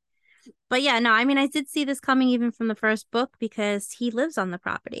 basically. But yeah, no, I mean, I did see this coming even from the first book because he lives on the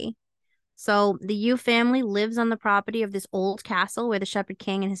property. So the Yu family lives on the property of this old castle where the Shepherd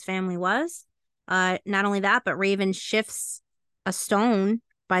King and his family was. Not only that, but Raven shifts a stone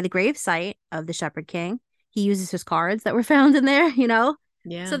by the gravesite of the Shepherd King. He uses his cards that were found in there,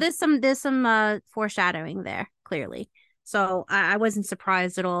 Yeah. So there's some foreshadowing there, clearly. So I wasn't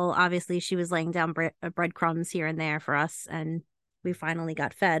surprised at all. Obviously, she was laying down breadcrumbs here and there for us, and we finally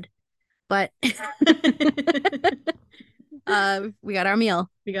got fed. But we got our meal.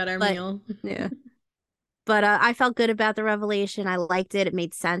 We got our But meal. yeah. But I felt good about the revelation. I liked it. It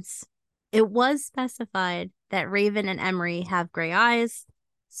made sense. It was specified that Raven and Emery have gray eyes.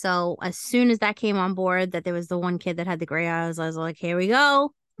 So as soon as that came on board, that there was the one kid that had the gray eyes, I was like, here we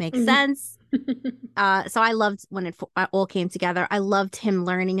go. Makes sense. So I loved when it all came together. I loved him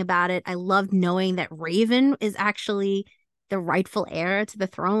learning about it. I loved knowing that Raven is actually the rightful heir to the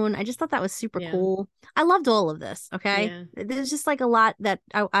throne. I just thought that was super cool. I loved all of this. Okay. Yeah. There's just like a lot that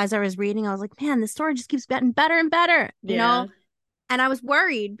as I was reading, I was like, man, the story just keeps getting better and better, you know? And I was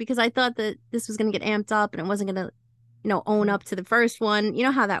worried because I thought that this was going to get amped up and it wasn't going to, own up to the first one. You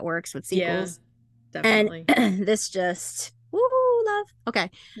know how that works with sequels. Yeah, definitely. And this just, woo, love.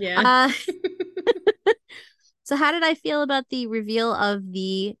 Okay. Yeah. So how did I feel about the reveal of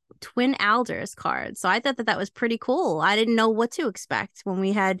the Twin Alders card? So I thought that was pretty cool. I didn't know what to expect when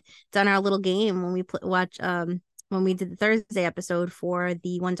we had done our little game when we when we did the Thursday episode for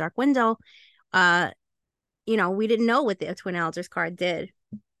the One Dark Window. We didn't know what the Twin Alders card did.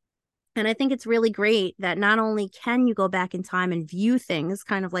 And I think it's really great that not only can you go back in time and view things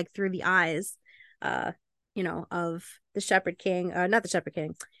kind of like through the eyes, of the Shepherd King, not the Shepherd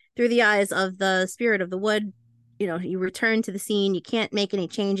King, through the eyes of the Spirit of the Wood. You return to the scene. You can't make any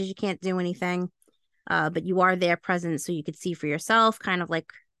changes. You can't do anything. But you are there present so you could see for yourself, kind of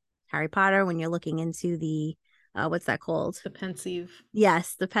like Harry Potter when you're looking into the, what's that called? The Pensieve.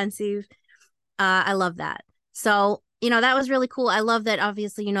 Yes, the Pensieve. I love that. So, that was really cool. I love that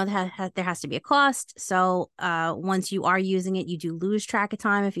obviously, that there has to be a cost. So once you are using it, you do lose track of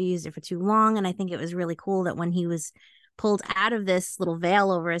time if you use it for too long. And I think it was really cool that when he was pulled out of this little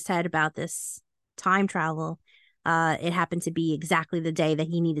veil over his head about this time travel, it happened to be exactly the day that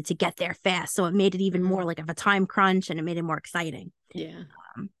he needed to get there fast. So it made it even more like of a time crunch and it made it more exciting. Yeah.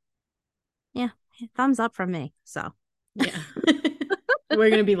 Yeah. Thumbs up from me. So yeah. We're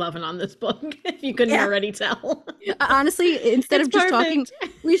going to be loving on this book, if you couldn't already tell. Honestly, instead of just talking,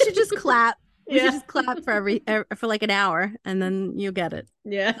 we should just clap. We should just clap for like an hour and then you get it.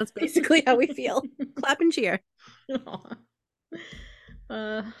 Yeah. That's basically how we feel. Clap and cheer.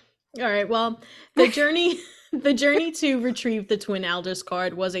 All right. Well, the journey to retrieve the Twin Alders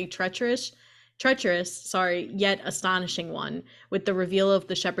card was a treacherous, yet astonishing one, with the reveal of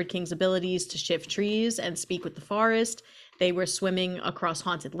the Shepherd King's abilities to shift trees and speak with the forest. They were swimming across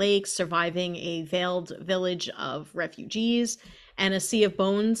haunted lakes, surviving a veiled village of refugees, and a sea of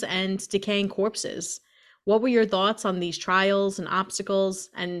bones and decaying corpses. What were your thoughts on these trials and obstacles,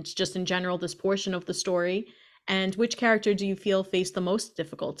 and just in general, this portion of the story? And which character do you feel faced the most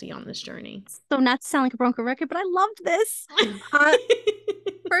difficulty on this journey? So not to sound like a broken record, but I loved this.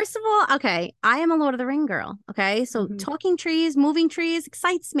 First of all, okay, I am a Lord of the Ring girl. Okay, so talking trees, moving trees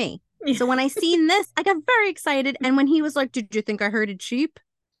excites me. So when I seen this, I got very excited. And when he was like, "Did you think I herded sheep?"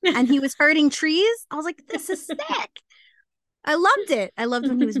 and he was herding trees, I was like, "This is sick." I loved it. I loved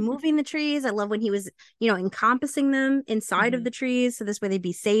when he was moving the trees. I love when he was, encompassing them inside of the trees, so this way they'd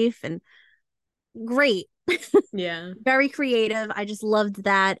be safe and great. Yeah, very creative. I just loved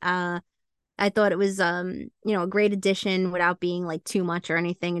that. I thought it was a great addition without being like too much or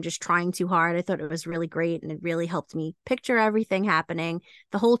anything and just trying too hard. I thought it was really great and it really helped me picture everything happening.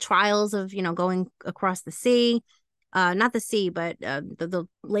 The whole trials of, going across the sea, not the sea, but the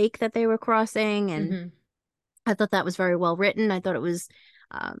lake that they were crossing. And I thought that was very well written. I thought it was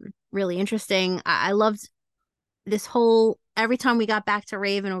really interesting. I loved this whole, every time we got back to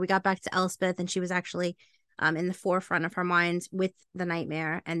Raven or we got back to Elspeth and she was actually in the forefront of her mind with the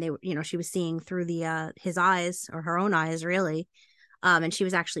nightmare, and she was seeing through the his eyes, or her own eyes really, and she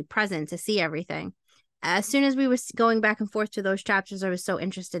was actually present to see everything. As soon as we was going back and forth to those chapters, I was so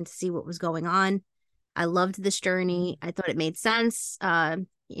interested to see what was going on. I loved this journey. I thought it made sense. The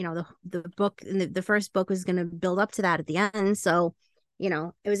book, the first book was going to build up to that at the end, so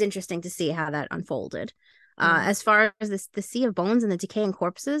it was interesting to see how that unfolded. As far as the Sea of Bones and the decaying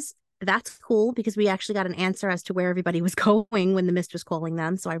corpses, that's cool because we actually got an answer as to where everybody was going when the mist was calling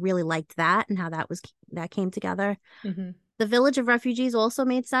them. So I really liked that and how that came together. The village of refugees also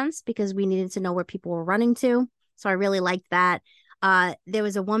made sense because we needed to know where people were running to. So I really liked that. There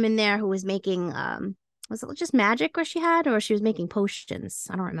was a woman there who was making, was it just magic or she was making potions?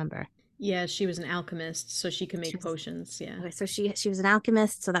 I don't remember. Yeah, she was an alchemist, so she could make potions. Yeah. Okay, so she was an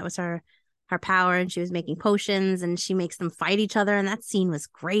alchemist, so that was her power, and she was making potions and she makes them fight each other, and that scene was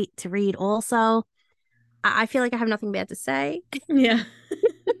great to read also. I feel like I have nothing bad to say. Yeah.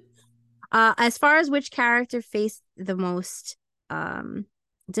 As far as which character faced the most um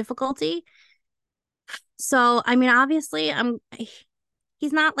difficulty, so I mean, obviously,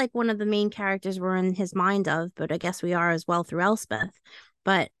 he's not like one of the main characters we're in his mind of, but I guess we are as well through Elspeth.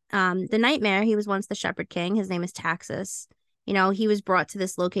 But the Nightmare, he was once the Shepherd King. His name is Taxus. You know, he was brought to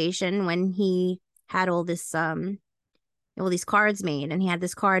this location when he had all these cards made, and he had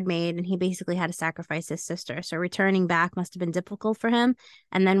this card made, and he basically had to sacrifice his sister. So returning back must have been difficult for him.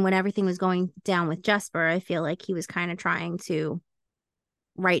 And then when everything was going down with Jesper, I feel like he was kind of trying to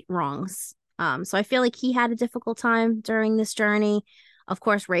right wrongs. So I feel like he had a difficult time during this journey. Of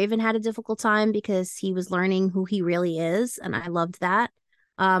course, Raven had a difficult time because he was learning who he really is, and I loved that.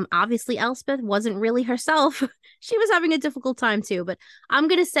 Obviously, Elspeth wasn't really herself. She was having a difficult time too. But I'm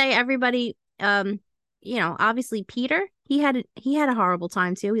gonna say everybody, obviously Peter, he had a horrible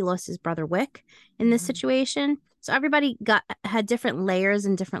time too. He lost his brother Wick in this situation. So everybody had different layers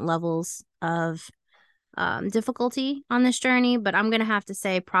and different levels of difficulty on this journey, but I'm gonna have to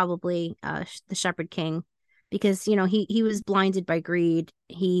say probably the Shepherd King, because he was blinded by greed.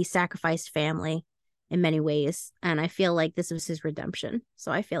 He sacrificed family in many ways, and I feel like this was his redemption.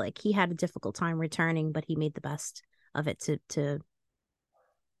 So I feel like he had a difficult time returning, but he made the best of it to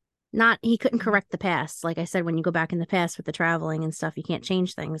not he couldn't correct the past. Like I said, when you go back in the past with the traveling and stuff, you can't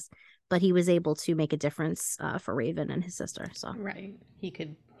change things, but he was able to make a difference for Raven and his sister. So Right. He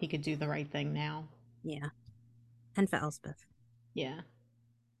could do the right thing now. yeah, and for Elspeth. Yeah.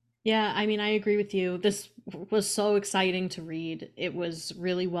 Yeah, I mean, I agree with you. This was so exciting to read. It was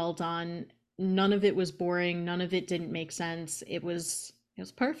really well done. None of it was boring. None of it didn't make sense. It was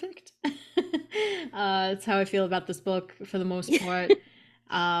perfect. That's how I feel about this book for the most part.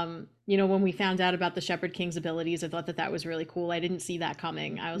 When we found out about the Shepherd King's abilities, I thought that that was really cool. I didn't see that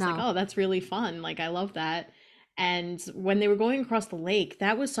coming. I was like, No. oh, that's really fun. Like, I love that. And when they were going across the lake,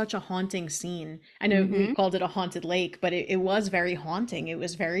 that was such a haunting scene. I know we Mm-hmm. called it a haunted lake, but it was very haunting. It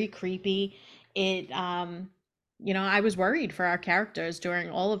was very creepy. I was worried for our characters during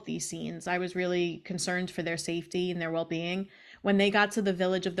all of these scenes. I was really concerned for their safety and their well-being. When they got to the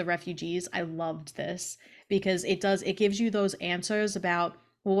village of the refugees, I loved this because it gives you those answers about,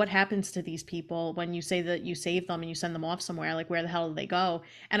 well, what happens to these people when you say that you save them and you send them off somewhere? Like, where the hell do they go?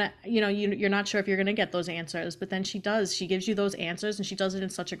 And you're not sure if you're going to get those answers, but then she does. She gives you those answers, and she does it in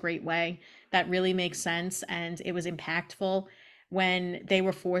such a great way that really makes sense, and it was impactful when they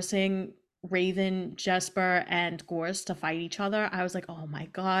were forcing Raven, Jesper, and Gorse to fight each other. I was like, oh my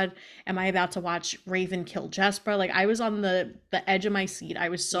god, am I about to watch Raven kill Jesper? Like, I was on the edge of my seat. I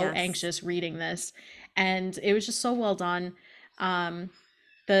was so Yes. anxious reading this, and it was just so well done. Um,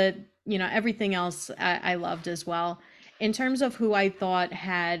 the Everything else I loved as well. In terms of who I thought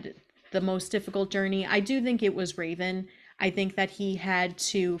had the most difficult journey, I do think it was Raven. I think that he had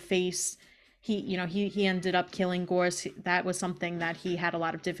to face he ended up killing Gorse. That was something that he had a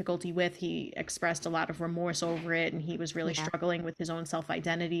lot of difficulty with. He expressed a lot of remorse over it, and he was really Yeah. struggling with his own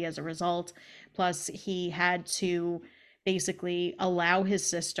self-identity as a result. Plus, he had to basically allow his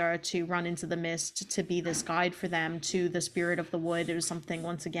sister to run into the mist to be this guide for them to the spirit of the wood. It was something,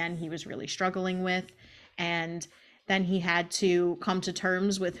 once again, he was really struggling with. And then he had to come to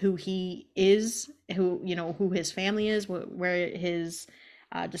terms with who he is, who his family is, where his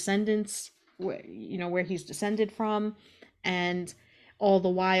descendants, where he's descended from. And all the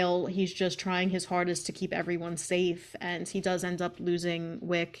while he's just trying his hardest to keep everyone safe, and he does end up losing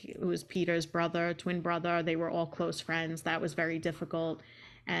Wick, who was Peter's brother, twin brother. They were all close friends. That was very difficult.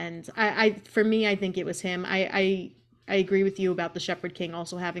 And for me, I think it was him. I agree with you about the Shepherd King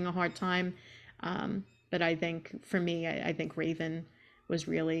also having a hard time, but I think for me, I think Raven was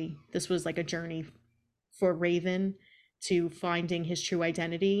really, this was like a journey for Raven to finding his true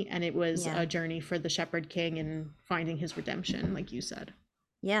identity, and it was Yeah. a journey for the Shepherd King and finding his redemption, like you said.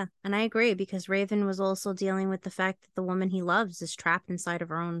 Yeah. And I agree, because Raven was also dealing with the fact that the woman he loves is trapped inside of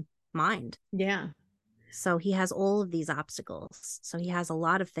her own mind. Yeah. So he has all of these obstacles. So he has a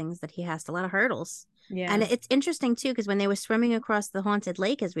lot of things that he has, a lot of hurdles. Yeah. And it's interesting too, because when they were swimming across the haunted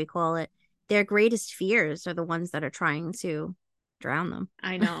lake, as we call it, their greatest fears are the ones that are trying to drown them.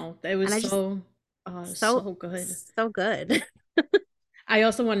 I know. It And was I just so so good. so good. I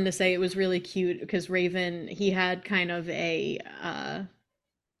also wanted to say it was really cute because Raven, he had kind of a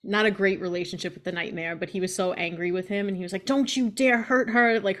not a great relationship with the Nightmare, but he was so angry with him, and he was like, "Don't you dare hurt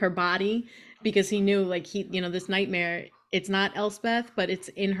her," like her body, because he knew, like, this Nightmare, it's not Elspeth, but it's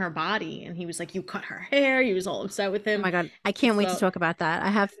in her body, and he was like, "You cut her hair." He was all upset with Oh him. my God. I can't wait to So talk about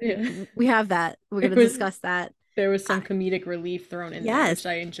that. yeah, We have that. We're going it to was discuss that. there was some I, comedic relief thrown in there, which yes.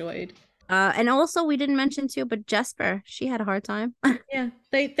 I enjoyed. And also we didn't mention too, but Jesper, she had a hard time. Yeah,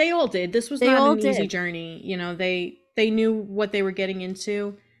 they all did. This was They not all an easy did. journey. You know, they knew what they were getting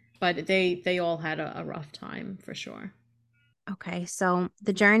into, but they all had a rough time for sure. Okay, so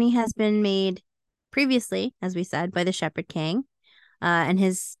the journey has been made previously, as we said, by the Shepherd King. And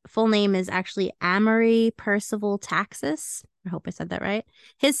his full name is actually Amory Percival Taxis. I hope I said that right.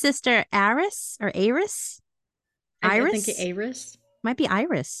 His sister Aris or Aris? I think Iris? Iris Might be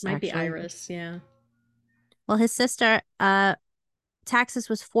Iris, might be actually. Iris. Yeah. Well, his sister, Taxis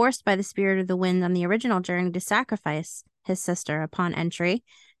was forced by the spirit of the wind on the original journey to sacrifice his sister upon entry.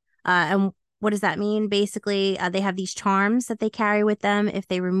 And what does that mean? Basically, they have these charms that they carry with them. If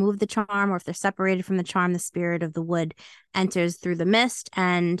they remove the charm or if they're separated from the charm, the spirit of the wood enters through the mist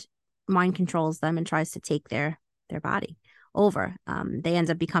and mind controls them and tries to take their body over. They end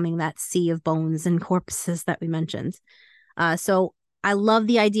up becoming that sea of bones and corpses that we mentioned. So I love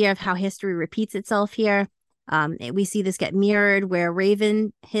the idea of how history repeats itself here. We see this get mirrored where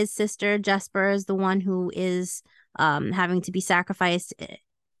Raven, his sister, Jesper, is the one who is having to be sacrificed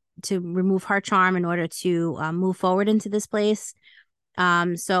to remove her charm in order to move forward into this place.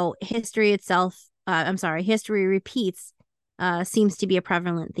 So history itself, history repeats seems to be a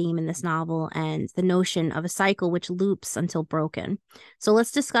prevalent theme in this novel and the notion of a cycle which loops until broken. So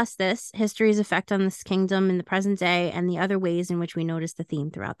let's discuss this history's effect on this kingdom in the present day and the other ways in which we notice the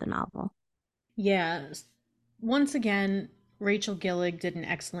theme throughout the novel. Yeah. Once again, Rachel Gillig did an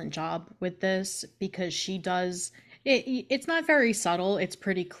excellent job with this because she does it's not very subtle. It's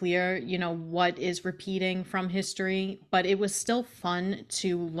pretty clear, you know, what is repeating from history, but it was still fun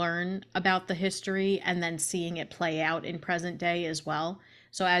to learn about the history and then seeing it play out in present day as well.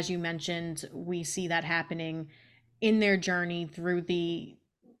 So as you mentioned, we see that happening in their journey through the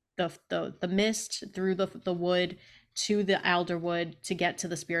mist, through the wood to the alderwood to get to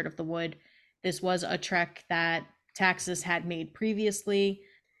the spirit of the wood. This was a trek that Taxis had made previously,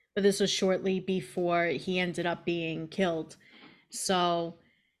 but this was shortly before he ended up being killed. So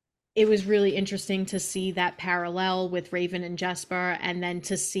it was really interesting to see that parallel with Raven and Jesper and then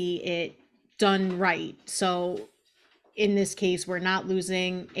to see it done right. So in this case, we're not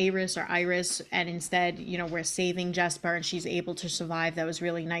losing Aris or Iris, and instead, you know, we're saving Jesper and she's able to survive. That was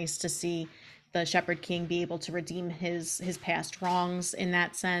really nice to see the Shepherd King be able to redeem his past wrongs in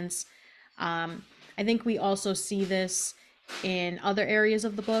that sense. I think we also see this in other areas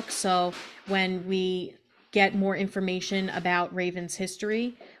of the book. So when we get more information about Raven's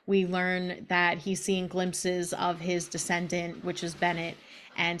history, we learn that he's seeing glimpses of his descendant, which is Bennett,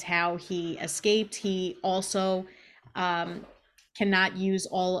 and how he escaped. He also cannot use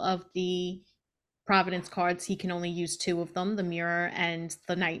all of the Providence cards. He can only use two of them, the Mirror and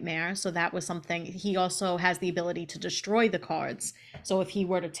the Nightmare. So that was something. He also has the ability to destroy the cards. So if he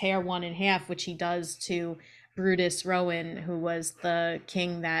were to tear one in half, which he does to Brutus Rowan, who was the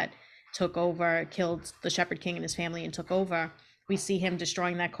king that took over, killed the Shepherd King and his family and took over, we see him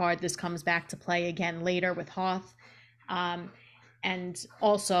destroying that card. This comes back to play again later with Hoth. And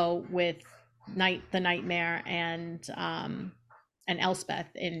also with the Nightmare and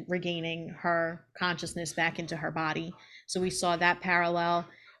Elspeth in regaining her consciousness back into her body. So we saw that parallel.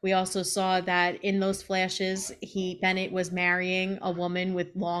 We also saw that in those flashes, Bennett was marrying a woman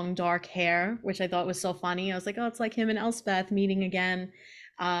with long dark hair, which I thought was so funny. I was like, oh, it's like him and Elspeth meeting again.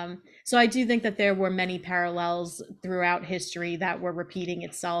 So I do think that there were many parallels throughout history that were repeating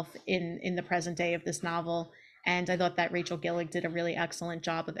itself in the present day of this novel. And I thought that Rachel Gillig did a really excellent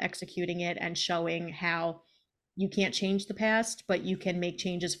job of executing it and showing how you can't change the past, but you can make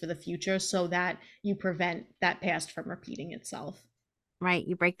changes for the future so that you prevent that past from repeating itself. Right.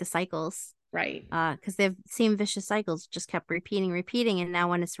 You break the cycles. Right. Because they've seen vicious cycles just kept repeating. And now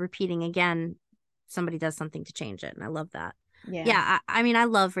when it's repeating again, somebody does something to change it. And I love that. Yeah, I mean, I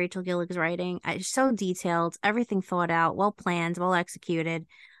love Rachel Gillig's writing. It's so detailed, everything thought out, well planned, well executed.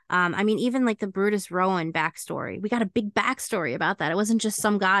 I mean, even like the Brutus Rowan backstory, we got a big backstory about that. It wasn't just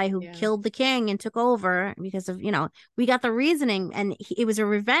some guy who killed the king and took over because of, we got the reasoning, and it was a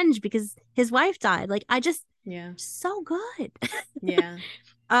revenge because his wife died. Like, so good. Yeah.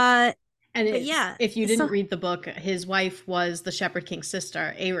 And if you didn't read the book, his wife was the Shepherd King's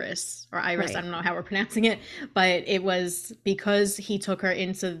sister, Iris, right. I don't know how we're pronouncing it, but it was because he took her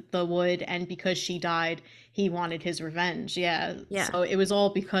into the wood and because she died, he wanted his revenge. Yeah. So it was all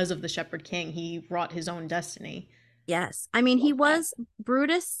because of the Shepherd King. He wrought his own destiny. Yes. I mean,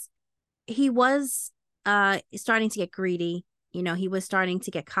 Brutus, he was starting to get greedy. He was starting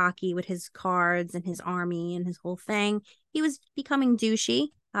to get cocky with his cards and his army and his whole thing. He was becoming douchey,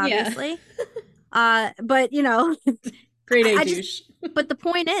 obviously. Yeah. But great A douche. But the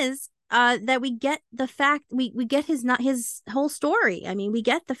point is, that we get the fact we get his not his whole story. I mean, we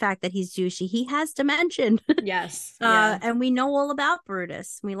get the fact that he's douchey. He has dimension. Yes. Yeah. And we know all about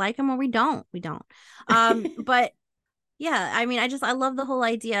Brutus. We like him or we don't. We don't. But yeah, I mean, I love the whole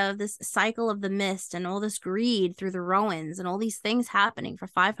idea of this cycle of the mist and all this greed through the Rowans and all these things happening for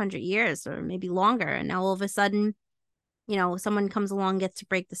 500 years or maybe longer. And now all of a sudden, someone comes along, gets to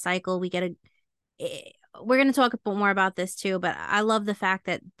break the cycle. We get we're going to talk a bit more about this too, but I love the fact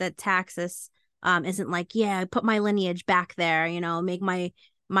that Taxus isn't like, yeah, put my lineage back there, make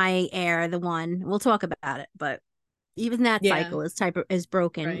my heir the one. We'll talk about it, but even that cycle is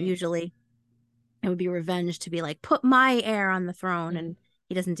broken. Right. Usually it would be revenge to be like, put my heir on the throne, and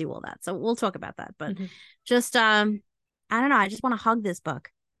he doesn't do all that. So we'll talk about that, but just I don't know, I just want to hug this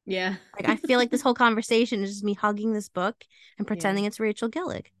book. Yeah. Like, I feel like this whole conversation is just me hugging this book and pretending it's Rachel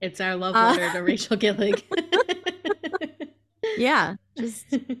Gillig. It's our love letter to Rachel Gillig. Yeah.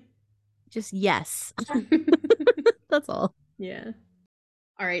 Just yes. That's all. Yeah.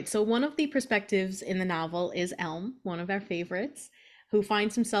 All right. So one of the perspectives in the novel is Elm, one of our favorites, who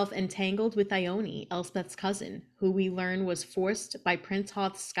finds himself entangled with Ione, Elspeth's cousin, who we learn was forced by Prince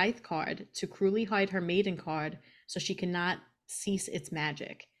Hoth's Scythe card to cruelly hide her maiden card so she cannot cease its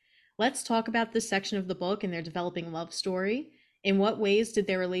magic. Let's talk about this section of the book and their developing love story. In what ways did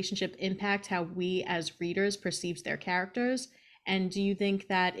their relationship impact how we as readers perceived their characters? And do you think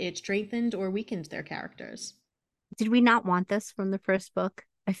that it strengthened or weakened their characters? Did we not want this from the first book?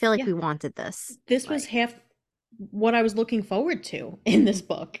 I feel like we wanted this. This was half what I was looking forward to in this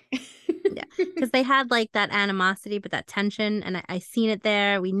book. Yeah, because they had like that animosity, but that tension, and I seen it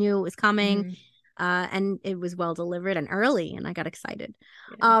there. We knew it was coming. And it was well delivered and early, and I got excited.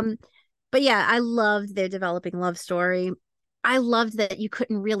 But yeah, I loved their developing love story. I loved that you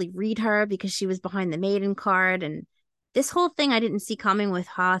couldn't really read her because she was behind the maiden card, and this whole thing I didn't see coming with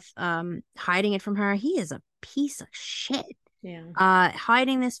Hoth hiding it from her. He is a piece of shit. Yeah.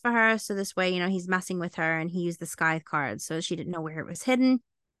 Hiding this for her, so this way, he's messing with her, and he used the Scythe card, so she didn't know where it was hidden.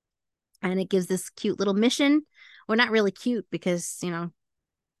 And it gives this cute little mission. Well, not really cute because,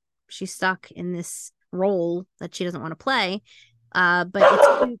 she's stuck in this role that she doesn't want to play. But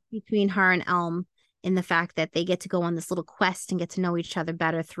it's cute between her and Elm in the fact that they get to go on this little quest and get to know each other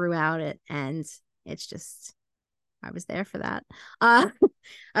better throughout it. And it's just, I was there for that. I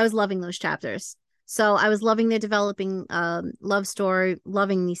was loving those chapters. So I was loving their developing love story,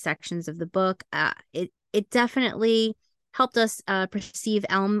 loving these sections of the book. It definitely helped us perceive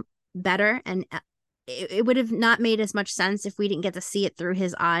Elm better, and it would have not made as much sense if we didn't get to see it through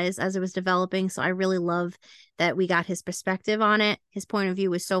his eyes as it was developing. So I really love that we got his perspective on it. His point of view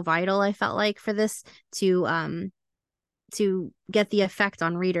was so vital, I felt like, for this to get the effect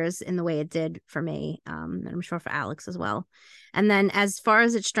on readers in the way it did for me, and I'm sure for Alex as well. And then as far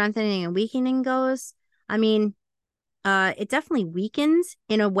as its strengthening and weakening goes, I mean, it definitely weakens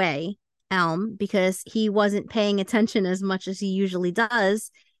in a way Elm, because he wasn't paying attention as much as he usually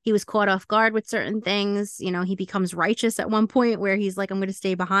does. He was caught off guard with certain things. He becomes righteous at one point where he's like, I'm going to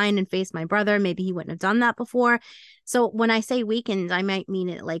stay behind and face my brother. Maybe he wouldn't have done that before. So when I say weakens, I might mean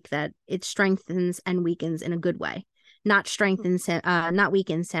it like that. It strengthens and weakens in a good way, not strengthens him, not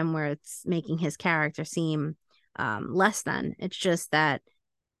weakens him where it's making his character seem less than. It's just that,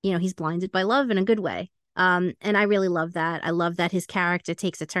 he's blinded by love in a good way. And I really love that. I love that his character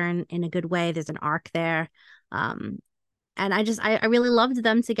takes a turn in a good way. There's an arc there. And I really loved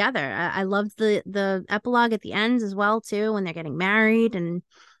them together. I loved the epilogue at the end as well too, when they're getting married, and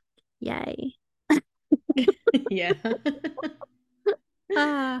yay. Yeah.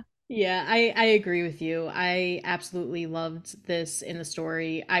 Yeah, I agree with you. I absolutely loved this in the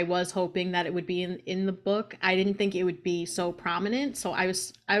story. I was hoping that it would be in the book. I didn't think it would be so prominent, so I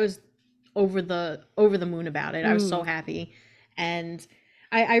was over the moon about it. I was so happy. And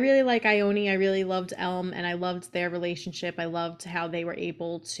I really like Ione. I really loved Elm, and I loved their relationship. I loved how they were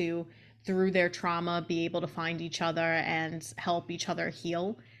able to, through their trauma, be able to find each other and help each other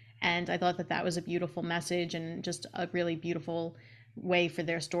heal. And I thought that was a beautiful message and just a really beautiful way for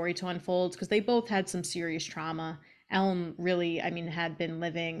their story to unfold, because they both had some serious trauma. Elm really, had been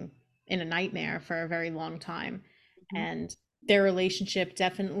living in a nightmare for a very long time. And their relationship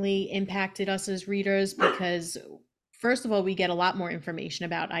definitely impacted us as readers because, first of all, we get a lot more information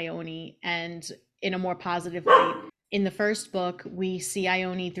about Ione, and in a more positive light. In the first book, we see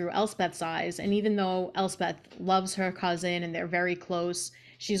Ione through Elspeth's eyes, and even though Elspeth loves her cousin and they're very close,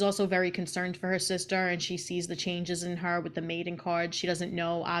 she's also very concerned for her sister, and she sees the changes in her with the maiden card. She doesn't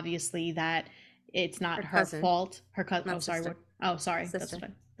know, obviously, that it's not her fault. Her cousin. Oh, sorry. That's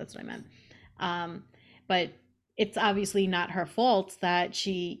what I meant. But it's obviously not her fault that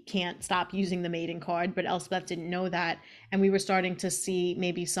she can't stop using the mating card, but Elspeth didn't know that. And we were starting to see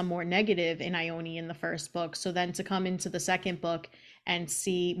maybe some more negative in Ione in the first book. So then to come into the second book and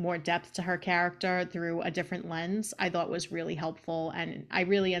see more depth to her character through a different lens, I thought was really helpful. And I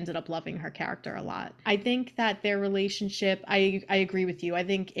really ended up loving her character a lot. I think that their relationship, I agree with you. I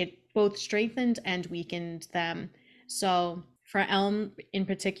think it both strengthened and weakened them. So for Elm in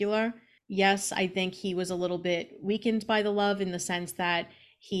particular, yes, I think he was a little bit weakened by the love in the sense that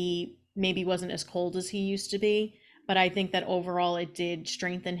he maybe wasn't as cold as he used to be. But I think that overall it did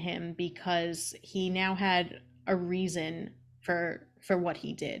strengthen him because he now had a reason for what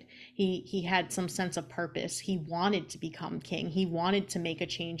he did. He had some sense of purpose. He wanted to become king. He wanted to make a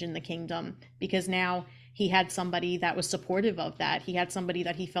change in the kingdom because now he had somebody that was supportive of that. He had somebody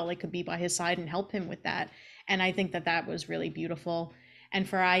that he felt like could be by his side and help him with that. And I think that that was really beautiful. And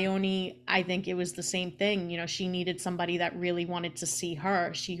for Ione, I think it was the same thing. You know, she needed somebody that really wanted to see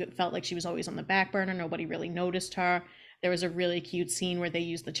her. She felt like she was always on the back burner. Nobody really noticed her. There was a really cute scene where they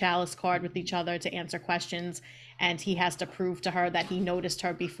used the chalice card with each other to answer questions. And he has to prove to her that he noticed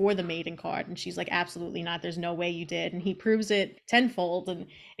her before the maiden card. And she's like, absolutely not. There's no way you did. And he proves it tenfold. And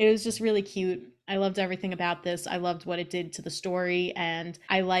it was just really cute. I loved everything about this. I loved what it did to the story. And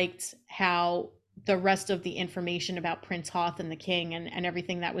I liked how the rest of the information about Prince Hoth and the king and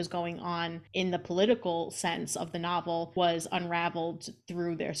everything that was going on in the political sense of the novel was unraveled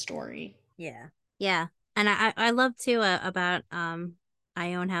through their story. Yeah. Yeah. And I love too about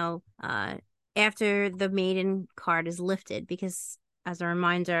Ione how after the maiden card is lifted, because as a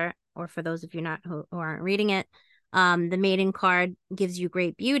reminder, or for those of you not who aren't reading it, the maiden card gives you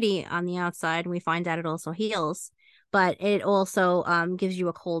great beauty on the outside, and we find out it also heals, but it also gives you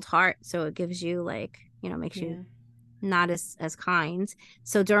a cold heart. So it gives you like, you know, makes you not as kind.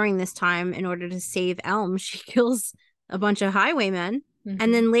 So during this time, in order to save Elm, she kills a bunch of highwaymen.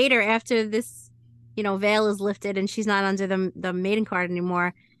 And then later, after this, you know, veil is lifted and she's not under the maiden card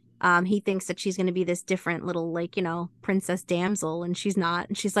anymore, he thinks that she's going to be this different little, like, you know, princess damsel, and she's not.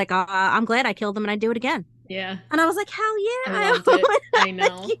 And she's like, I'm glad I killed them and I do it again. Yeah. And I was like, hell yeah. I loved it. I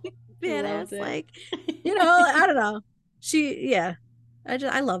know. Badass. Like, you know, I don't know. Yeah.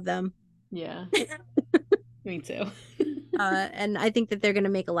 I love them. Yeah. Me too. And I think that they're going to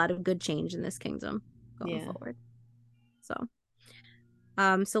make a lot of good change in this kingdom going forward.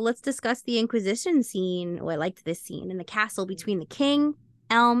 So let's discuss the Inquisition scene. Oh, I liked this scene in the castle between the king,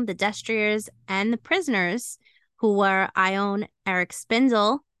 Elm, the Destriers, and the prisoners, who were Ione, Eric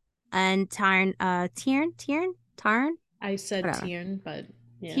Spindle, and Tarn. I said Whatever. Tyrn, but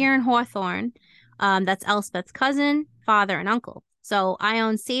yeah. Tyrn Hawthorne. That's Elspeth's cousin, father, and uncle. So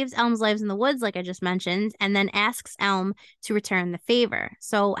Ione saves Elm's lives in the woods, like I just mentioned, and then asks Elm to return the favor.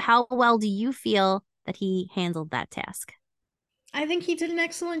 So how well do you feel that he handled that task? I think he did an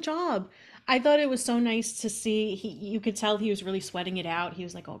excellent job. I thought it was so nice to see. You could tell he was really sweating it out. He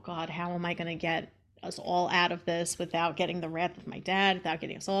was like, "Oh God, how am I going to get us all out of this without getting the wrath of my dad, without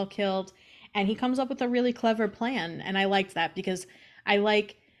getting us all killed?" And he comes up with a really clever plan, and I liked that because I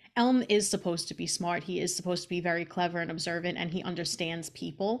like Elm is supposed to be smart. He is supposed to be very clever and observant, and he understands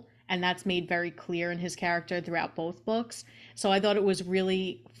people, and that's made very clear in his character throughout both books. So I thought it was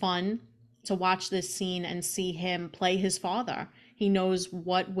really fun to watch this scene and see him play his father. He knows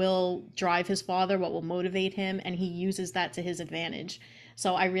what will drive his father, what will motivate him, and he uses that to his advantage.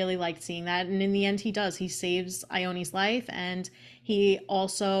 So I really liked seeing that. And in the end, he does. He saves Ione's life, and he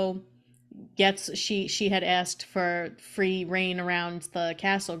also gets she had asked for free reign around the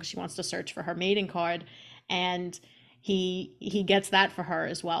castle because she wants to search for her maiden card, and he gets that for her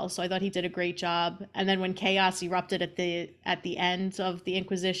as well. So I thought he did a great job. And then when chaos erupted at the end of the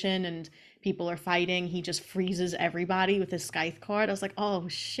Inquisition and people are fighting, he just freezes everybody with his scythe card. I was like, oh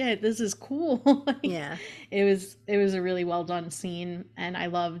shit, this is cool. Like, yeah, it was a really well done scene, and I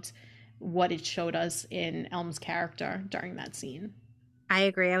loved what it showed us in Elm's character during that scene. I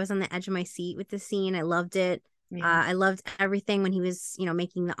agree. I was on the edge of my seat with the scene. I loved it. Yeah. I loved everything when he was, you know,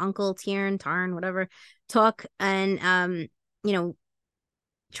 making the uncle Tarn, whatever, talk and you know,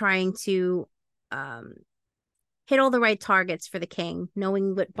 trying to hit all the right targets for the king,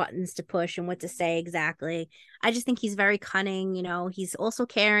 knowing what buttons to push and what to say exactly. I just think he's very cunning. You know, he's also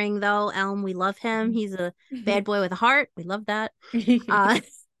caring though. Elm, we love him. He's a bad boy with a heart. We love that. And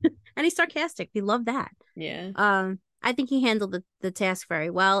he's sarcastic. We love that. Yeah. I think he handled the task very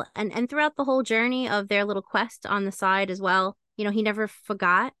well. And throughout the whole journey of their little quest on the side as well, you know, he never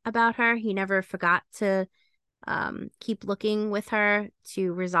forgot about her. He never forgot to keep looking with her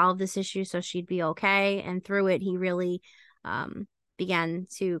to resolve this issue so she'd be okay. And through it, he really began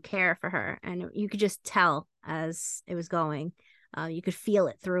to care for her. And you could just tell as it was going. You could feel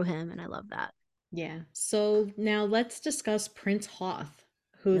it through him, and I love that. Yeah. So now let's discuss Prince Hoth,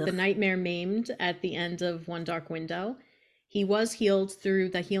 who the Ugh. nightmare maimed at the end of One Dark Window. He was healed through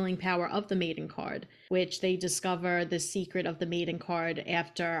the healing power of the Maiden card, which they discover the secret of the Maiden card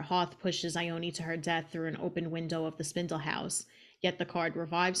after Hoth pushes Ione to her death through an open window of the Spindle House. Yet the card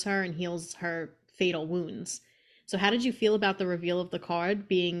revives her and heals her fatal wounds. So, how did you feel about the reveal of the card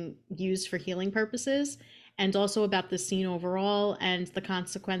being used for healing purposes, and also about the scene overall and the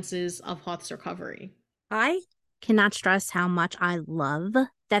consequences of Hoth's recovery? I cannot stress how much I love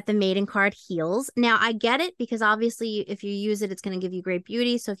that the maiden card heals. Now, I get it because obviously, if you use it, it's going to give you great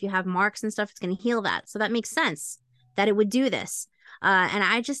beauty. So, if you have marks and stuff, it's going to heal that. So, that makes sense that it would do this. And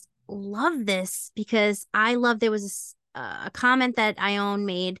I just love this because I love there was a comment that Ione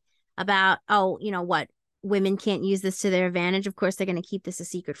made about, oh, you know what? Women can't use this to their advantage. Of course, they're going to keep this a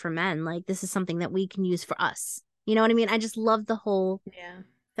secret for men. Like, this is something that we can use for us. You know what I mean? I just love the whole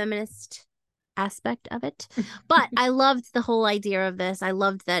feminist aspect of it. But I loved the whole idea of this. I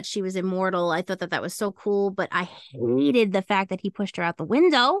loved that she was immortal. I thought that that was so cool, but I hated the fact that he pushed her out the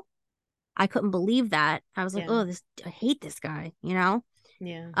window. I couldn't believe that. I was like, Yeah. oh, I hate this guy, you know?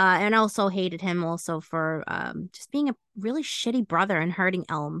 Yeah. And I also hated him also for just being a really shitty brother and hurting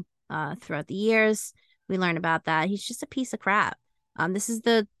Elm throughout the years. We learn about that. He's just a piece of crap. This is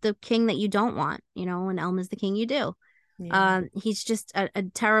the king that you don't want, you know, and Elm is the king you do. Yeah. He's just a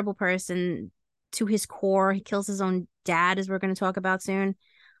terrible person to his core. He kills his own dad, as we're going to talk about soon.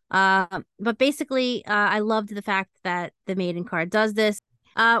 But basically, I loved the fact that the maiden card does this.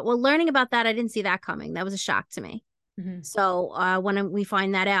 Well, learning about that, I didn't see that coming. That was a shock to me. Mm-hmm. So when we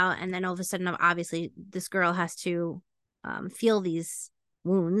find that out, and then all of a sudden, obviously, this girl has to feel these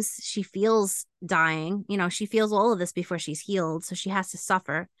wounds. She feels dying. You know, she feels all of this before she's healed. So she has to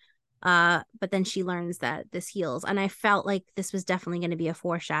suffer. But then she learns that this heals. And I felt like this was definitely going to be a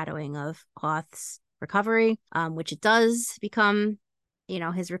foreshadowing of Hoth's recovery, which it does become, you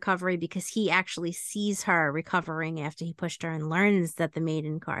know, his recovery because he actually sees her recovering after he pushed her and learns that the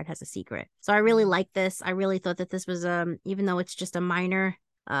maiden card has a secret. So I really like this. I really thought that this was even though it's just a minor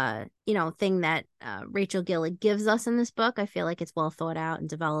you know, thing that Rachel Gillig gives us in this book, I feel like it's well thought out and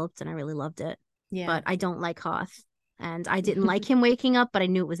developed, and I really loved it. Yeah. But I don't like Hoth. And I didn't like him waking up, but I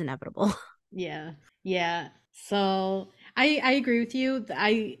knew it was inevitable. Yeah. Yeah. So I agree with you.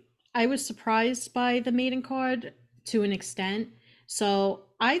 I was surprised by the maiden card to an extent. So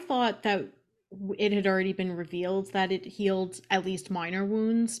I thought that it had already been revealed that it healed at least minor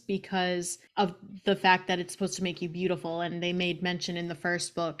wounds because of the fact that it's supposed to make you beautiful. And they made mention in the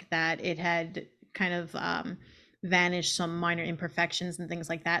first book that it had kind of vanished some minor imperfections and things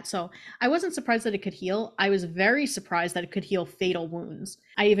like that. So I wasn't surprised that it could heal. I was very surprised that it could heal fatal wounds.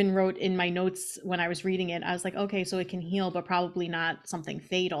 I even wrote in my notes when I was reading it, I was like, okay, so it can heal, but probably not something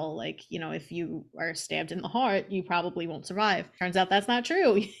fatal. Like, you know, if you are stabbed in the heart, you probably won't survive. Turns out that's not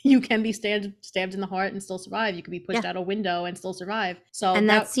true. You can be stabbed in the heart and still survive. You could be pushed out a window and still survive. So and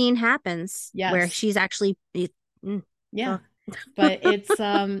that scene happens where she's actually yeah. But it's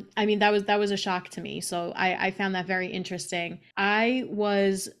I mean that was a shock to me, so I found that very interesting. I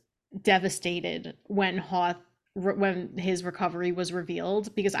was devastated when when his recovery was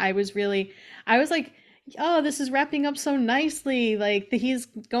revealed because I was like, oh, this is wrapping up so nicely, like he's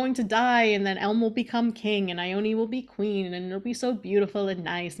going to die and then Elm will become king and Ione will be queen and it'll be so beautiful and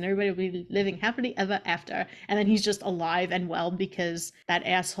nice and everybody will be living happily ever after, and then he's just alive and well because that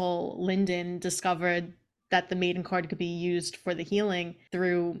asshole Lyndon discovered that the maiden card could be used for the healing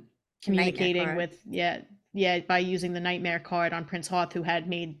through communicating with by using the nightmare card on Prince Hoth, who had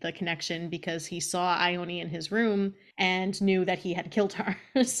made the connection because he saw Ione in his room and knew that he had killed her.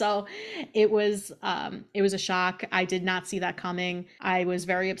 So it was a shock. I did not see that coming. I was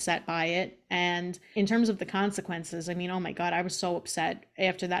very upset by it. And in terms of the consequences, I mean, oh my God, I was so upset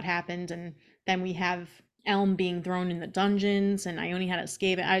after that happened. And then we have Elm being thrown in the dungeons and I only had to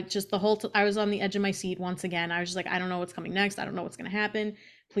escape it. I just I was on the edge of my seat once again. I was just like, I don't know what's coming next. I don't know what's going to happen.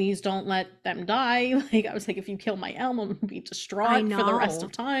 Please don't let them die. Like, I was like, if you kill my Elm, I'm going to be distraught for the rest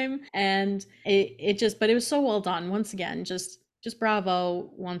of time. And but it was so well done. Once again, just bravo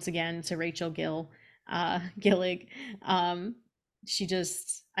once again to Rachel Gillig.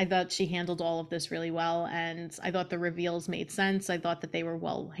 I thought she handled all of this really well, and I thought the reveals made sense. I thought that they were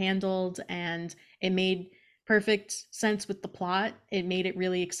well handled, and it made perfect sense with the plot. It made it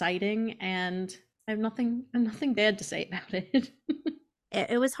really exciting, and I have nothing bad to say about it.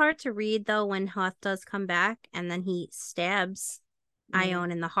 It was hard to read though when Hoth does come back and then he stabs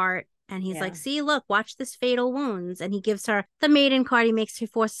Ione in the heart And he's like, Yeah. see, look, watch this fatal wounds. And he gives her the maiden card. He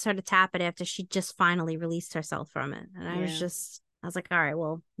forces her to tap it after she just finally released herself from it. And I was like, all right,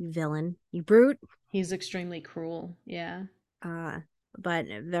 well, you villain, you brute. He's extremely cruel. Yeah. But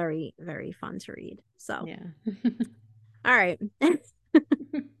very, very fun to read. So, Yeah. all right.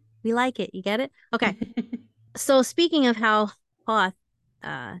 We like it. You get it? Okay. So speaking of how Hoth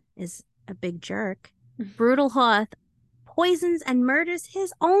is a big jerk, brutal Hoth poisons and murders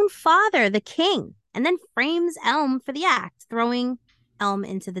his own father, the king, and then frames Elm for the act, throwing Elm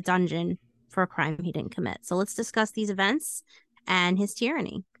into the dungeon for a crime he didn't commit. So let's discuss these events and his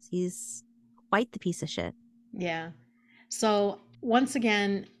tyranny. He's quite the piece of shit. Yeah. So once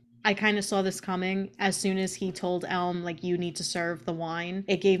again, I kind of saw this coming as soon as he told Elm, like, you need to serve the wine.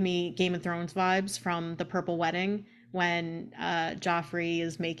 It gave me Game of Thrones vibes from the Purple Wedding when Joffrey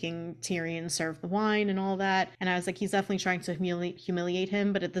is making Tyrion serve the wine and all that. And I was like, he's definitely trying to humiliate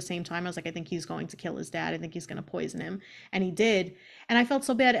him. But at the same time, I was like, I think he's going to kill his dad. I think he's going to poison him. And he did. And I felt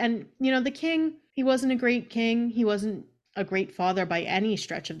so bad. And, you know, the king, he wasn't a great king. He wasn't a great father by any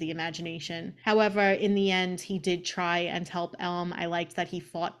stretch of the imagination. However, in the end, he did try and help Elm. I liked that he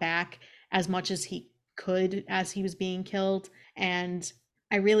fought back as much as he could as he was being killed. And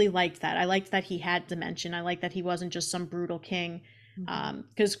I really liked that. I liked that he had dimension. I liked that he wasn't just some brutal king.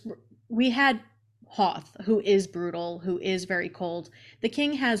 Because we had Hoth, who is brutal, who is very cold. The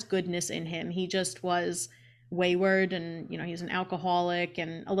king has goodness in him. He just was wayward, and, you know, he's an alcoholic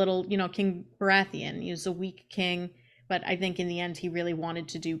and a little, you know, King Baratheon. He was a weak king, but I think in the end he really wanted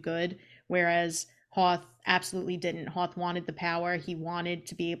to do good, whereas Hoth absolutely didn't. Hoth wanted the power. He wanted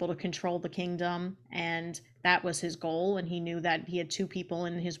to be able to control the kingdom, and that was his goal. And he knew that he had two people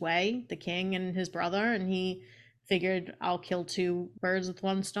in his way, the king and his brother, and he figured, I'll kill two birds with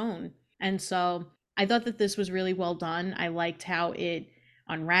one stone. And so I thought that this was really well done. I liked how it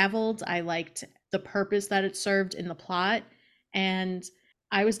unraveled. I liked the purpose that it served in the plot, and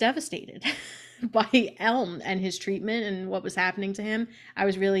I was devastated by Elm and his treatment and what was happening to him. I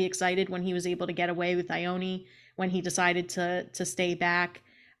was really excited when he was able to get away with Ione, when he decided to stay back.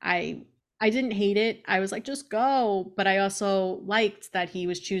 I didn't hate it. I was like, just go. But I also liked that he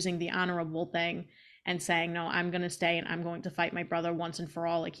was choosing the honorable thing and saying, no, I'm going to stay and I'm going to fight my brother once and for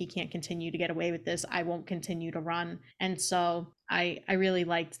all. Like, he can't continue to get away with this. I won't continue to run. And so I really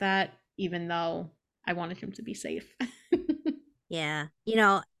liked that, even though I wanted him to be safe. Yeah. You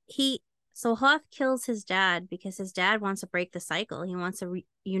know, so Hoth kills his dad because his dad wants to break the cycle. He wants to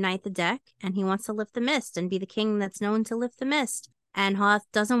unite the deck, and he wants to lift the mist and be the king that's known to lift the mist. And Hoth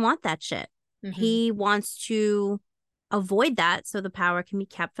doesn't want that shit. Mm-hmm. He wants to avoid that so the power can be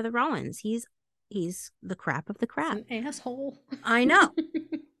kept for the Rowans. He's the crap of the crap. He's an asshole. I know.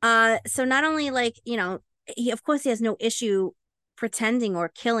 So not only, like, you know, he has no issue pretending or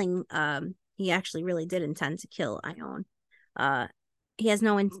killing. He actually really did intend to kill Ione. He has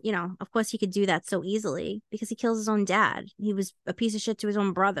no, you know, of course he could do that so easily because he kills his own dad. He was a piece of shit to his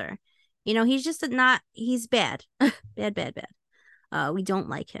own brother. You know, he's just he's bad. bad. We don't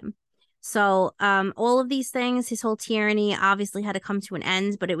like him. So all of these things, his whole tyranny obviously had to come to an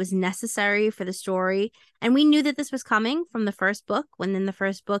end, but it was necessary for the story. And we knew that this was coming from the first book, when in the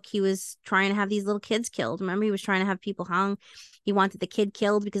first book he was trying to have these little kids killed. Remember, he was trying to have people hung. He wanted the kid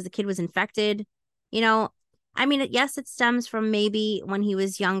killed because the kid was infected. You know, I mean, yes, it stems from maybe when he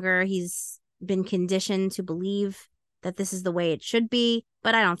was younger, he's been conditioned to believe that this is the way it should be,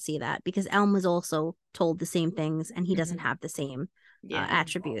 but I don't see that because Elm was also told the same things and he doesn't have the same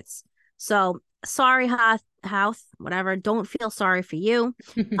attributes. So sorry, Hoth, whatever. Don't feel sorry for you.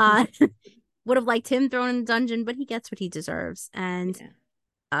 Would have liked him thrown in the dungeon, but he gets what he deserves. And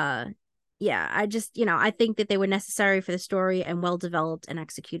I just, you know, I think that they were necessary for the story and well developed and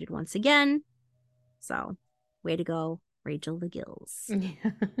executed once again. So way to go, Rachel the Gills.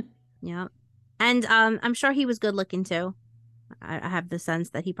 Yeah. And I'm sure he was good looking too. I have the sense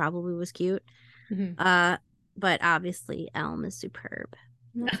that he probably was cute. But obviously Elm is superb.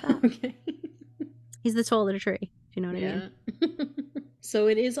 Okay. He's the taller tree. Do you know what I mean? So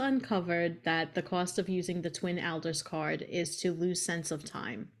it is uncovered that the cost of using the Twin Alders card is to lose sense of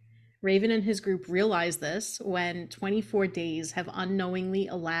time. Raven and his group realize this when 24 days have unknowingly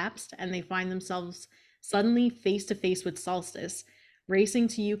elapsed and they find themselves suddenly face to face with Solstice, racing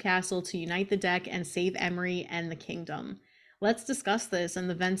to U Castle to unite the deck and save Emery and the kingdom. Let's discuss this and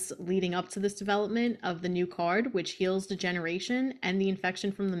the events leading up to this development of the new card, which heals degeneration and the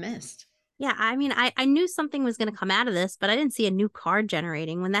infection from the mist. Yeah, I mean, I knew something was going to come out of this, but I didn't see a new card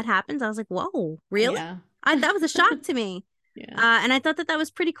generating. When that happens, I was like, whoa, really? Yeah. That was a shock to me. And I thought that was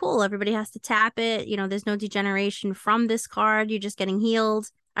pretty cool. Everybody has to tap it. You know, there's no degeneration from this card. You're just getting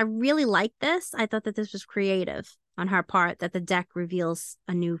healed. I really like this. I thought that this was creative on her part, that the deck reveals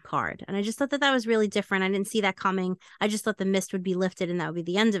a new card. And I just thought that that was really different. I didn't see that coming. I just thought the mist would be lifted and that would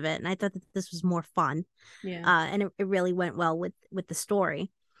be the end of it. And I thought that this was more fun. Yeah. And it really went well with the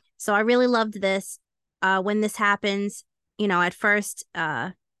story. So I really loved this. When this happens, at first,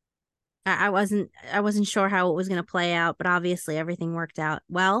 I wasn't sure how it was going to play out, but obviously everything worked out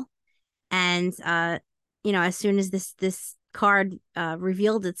well. And as soon as this card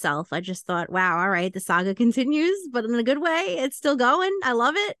revealed itself, I just thought, wow, all right, the saga continues, but in a good way. It's still going. I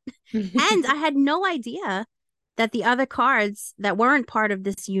love it. And I had no idea that the other cards that weren't part of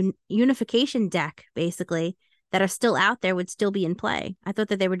this unification deck, basically, that are still out there would still be in play. I thought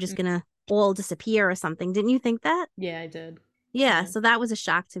that they were just gonna all disappear or something. Didn't you think that? Yeah, I did. Yeah, so that was a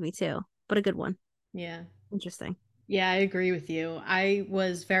shock to me too, but a good one. Yeah. Interesting. Yeah, I agree with you. I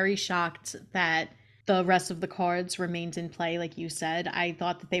was very shocked that the rest of the cards remained in play, like you said. I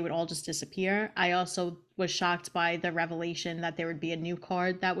thought that they would all just disappear. I also was shocked by the revelation that there would be a new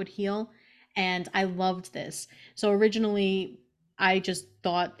card that would heal. And I loved this. So originally, I just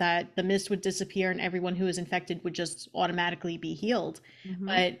thought that the mist would disappear and everyone who is infected would just automatically be healed. Mm-hmm.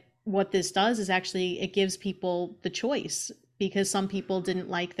 But what this does is actually it gives people the choice, because some people didn't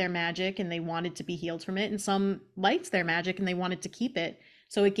like their magic and they wanted to be healed from it, and some liked their magic and they wanted to keep it.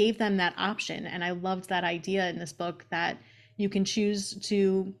 So it gave them that option. And I loved that idea in this book, that you can choose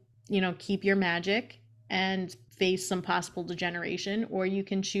to, keep your magic and face some possible degeneration, or you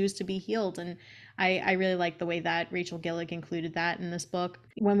can choose to be healed. And I really like the way that Rachel Gillig included that in this book.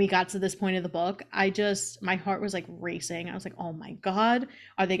 When we got to this point of the book, my heart was like racing. I was like, oh my God,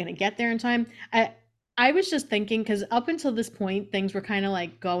 are they going to get there in time? I was just thinking, because up until this point, things were kind of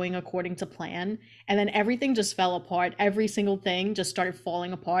like going according to plan. And then everything just fell apart. Every single thing just started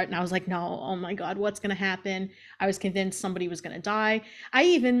falling apart. And I was like, no, oh my God, what's going to happen? I was convinced somebody was going to die.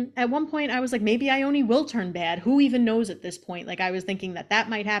 At one point, I was like, maybe Ione will turn bad. Who even knows at this point? Like, I was thinking that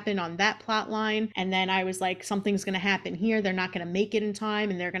might happen on that plot line. And then I was like, something's going to happen here. They're not going to make it in time.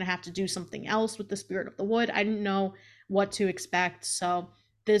 And they're going to have to do something else with the Spirit of the Wood. I didn't know what to expect. So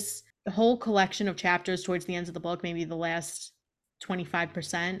the whole collection of chapters towards the end of the book, maybe the last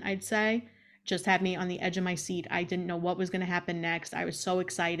 25%, I'd say, just had me on the edge of my seat. I didn't know what was going to happen next. I was so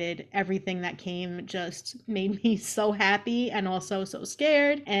excited. Everything that came just made me so happy and also so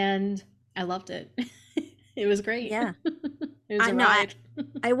scared. And I loved it. It was great. Yeah. It was a ride.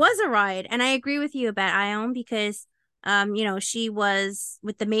 I was a ride. And I agree with you about Ione, because she was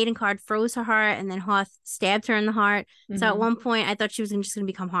with the maiden card, froze her heart, and then Hoth stabbed her in the heart. Mm-hmm. So at one point I thought she was just gonna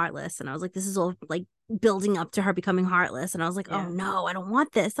become heartless, and I was like, this is all like building up to her becoming heartless, and I was like, oh no, I don't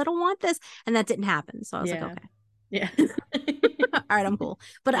want this, and that didn't happen. So I was like, okay. Yeah. All right, I'm cool.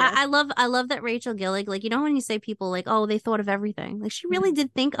 But I love that Rachel Gillig, like, when you say people like, oh, they thought of everything, like, she really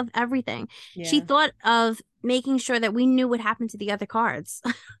did think of everything. She thought of making sure that we knew what happened to the other cards.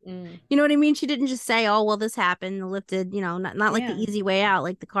 You know what I mean? She didn't just say, oh, well, this happened, lifted, not like the easy way out,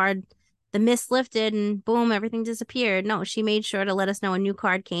 like the mist lifted and boom, everything disappeared. No, she made sure to let us know a new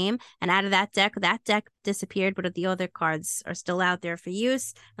card came, and out of that deck disappeared, but the other cards are still out there for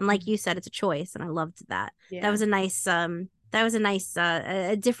use. And like you said, it's a choice, and I loved that. That was a nice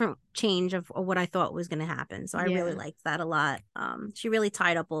a different change of what I thought was going to happen. So I really liked that a lot. She really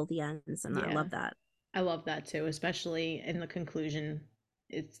tied up all the ends, and I love that. I love that too, especially in the conclusion.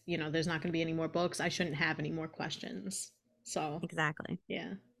 It's, there's not going to be any more books. I shouldn't have any more questions. So exactly.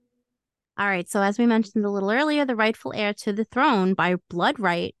 Yeah. All right. So as we mentioned a little earlier, the rightful heir to the throne by blood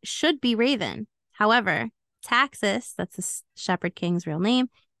right should be Raven. However, Taxus, that's the Shepherd King's real name,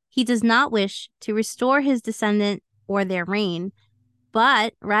 he does not wish to restore his descendant or their reign,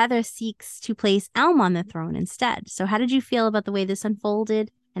 but rather seeks to place Elm on the throne instead. So how did you feel about the way this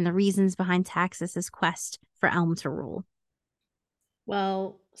unfolded and the reasons behind Taxus's quest for Elm to rule?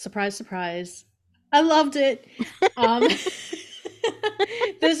 Well, surprise, surprise, I loved it.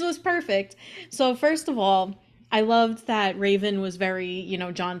 This was perfect. So first of all, I loved that Raven was very,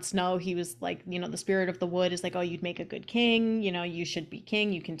 Jon Snow. He was like, the Spirit of the Wood is like, oh, you'd make a good king. You should be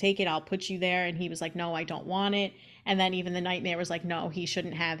king. You can take it. I'll put you there. And he was like, no, I don't want it. And then even the Nightmare was like, no, he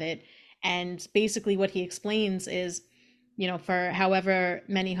shouldn't have it. And basically what he explains is, for however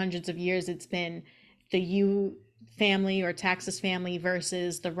many hundreds of years it's been, the Yu family or Taxus family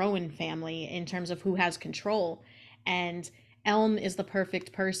versus the Rowan family in terms of who has control. And Elm is the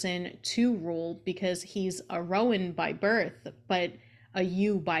perfect person to rule because he's a Rowan by birth, but a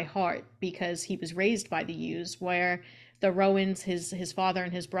Yu by heart because he was raised by the Yus, where the Rowans, his father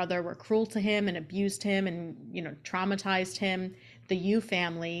and his brother, were cruel to him and abused him and, traumatized him. The Yu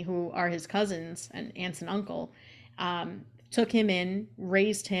family, who are his cousins and aunts and uncle, took him in,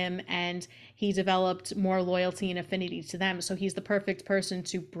 raised him, and he developed more loyalty and affinity to them. So he's the perfect person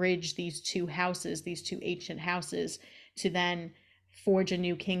to bridge these two houses, these two ancient houses, to then forge a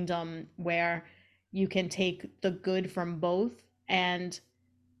new kingdom where you can take the good from both and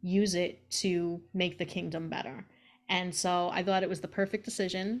use it to make the kingdom better. And so I thought it was the perfect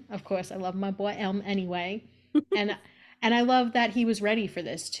decision. Of course, I love my boy Elm anyway. And and I love that he was ready for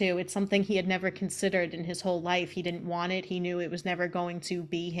this too. It's something he had never considered in his whole life. He didn't want it. He knew it was never going to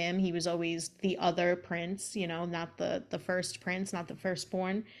be him. He was always the other prince, you know, not the first prince, not the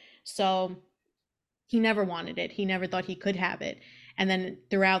firstborn. So he never wanted it. He never thought he could have it. And then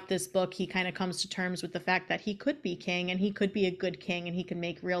throughout this book, he kind of comes to terms with the fact that he could be king and he could be a good king and he could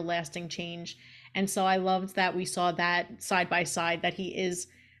make real lasting change. And so I loved that we saw that side by side, that he is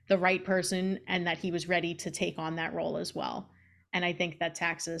the right person and that he was ready to take on that role as well. And I think that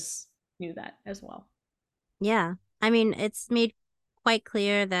Taxus knew that as well. Yeah. I mean, it's made quite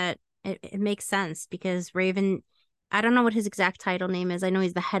clear that it makes sense because Raven, I don't know what his exact title name is. I know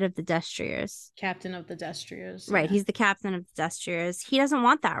he's the head of the Destriers. Captain of the Destriers. Right. Yeah. He's the captain of the Destriers. He doesn't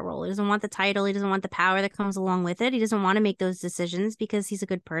want that role. He doesn't want the title. He doesn't want the power that comes along with it. He doesn't want to make those decisions because he's a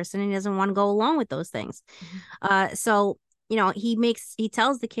good person and he doesn't want to go along with those things. So, you know, he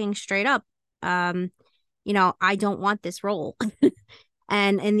tells the king straight up, you know, I don't want this role.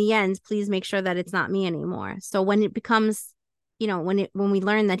 And in the end, please make sure that it's not me anymore. So when it becomes, you know, when we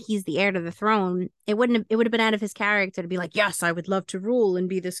learn that he's the heir to the throne, it would have been out of his character to be like, yes, I would love to rule and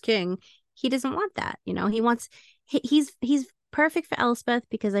be this king. He doesn't want that. You know, he's perfect for Elspeth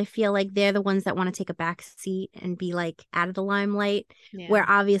because I feel like they're the ones that want to take a back seat and be like out of the limelight, where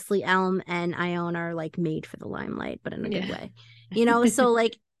obviously Elm and Ione are like made for the limelight, but in a good way. You know, so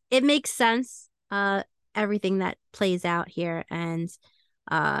like it makes sense, everything that plays out here. And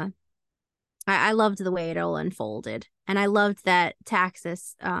I loved the way it all unfolded. And I loved that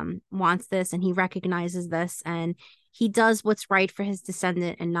Taxus wants this and he recognizes this and he does what's right for his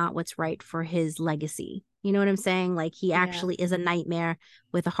descendant and not what's right for his legacy. You know what I'm saying? Like he actually is a nightmare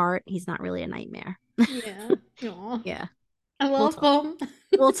with a heart. He's not really a nightmare. Yeah. Aww. Yeah. I love them.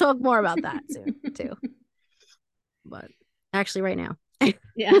 We'll talk more about that soon too. But actually right now.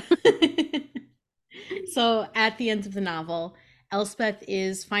 Yeah. So at the end of the novel, Elspeth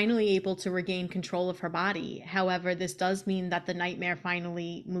is finally able to regain control of her body. However, this does mean that the nightmare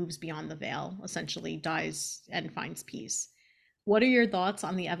finally moves beyond the veil, essentially dies and finds peace. What are your thoughts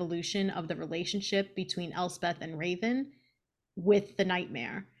on the evolution of the relationship between Elspeth and Raven with the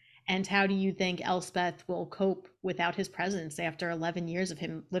nightmare? And how do you think Elspeth will cope without his presence after 11 years of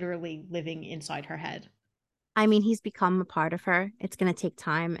him literally living inside her head? I mean, he's become a part of her. It's going to take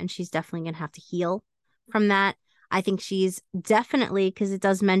time, and she's definitely going to have to heal from that. I think she's definitely, because it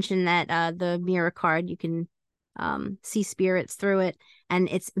does mention that the mirror card, you can see spirits through it. And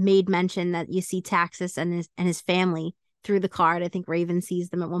it's made mention that you see Taxus and his family through the card. I think Raven sees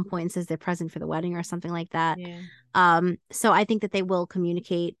them at one point and says they're present for the wedding or something like that. Yeah. So I think that they will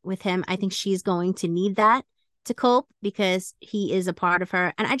communicate with him. I think she's going to need that to cope because he is a part of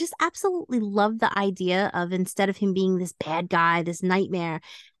her. And I just absolutely love the idea of, instead of him being this bad guy, this nightmare,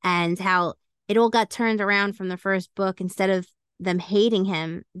 and how it all got turned around from the first book. Instead of them hating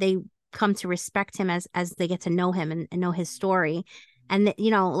him, they come to respect him as they get to know him and know his story. And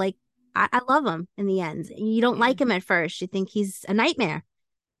you know, like I love him in the end. You don't like him at first. You think he's a nightmare.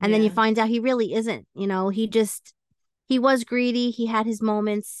 And then you find out he really isn't. You know, he was greedy. He had his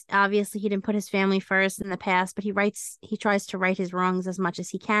moments. Obviously, he didn't put his family first in the past, but he tries to right his wrongs as much as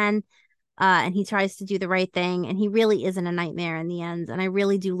he can. And he tries to do the right thing. And he really isn't a nightmare in the end. And I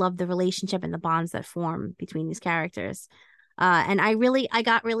really do love the relationship and the bonds that form between these characters. And I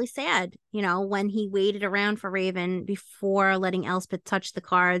got really sad, you know, when he waited around for Raven before letting Elspeth touch the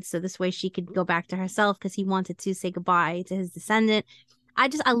cards. So this way she could go back to herself because he wanted to say goodbye to his descendant. I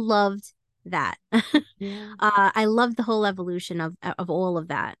loved that. Yeah. I love the whole evolution of all of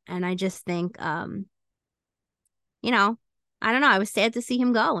that. And I just think, you know, I don't know. I was sad to see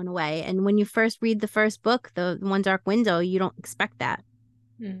him go in a way. And when you first read the first book, the One Dark Window, you don't expect that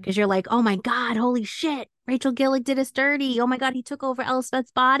because you're like, oh my God, holy shit. Rachel Gillick did us dirty. Oh my God, he took over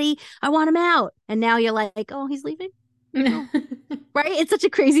Elspeth's body. I want him out. And now you're like, oh, he's leaving? Oh. Right? It's such a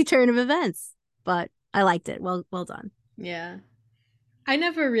crazy turn of events. But I liked it. Well done. Yeah. I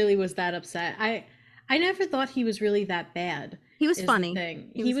never really was that upset. I never thought he was really that bad. He was is funny. The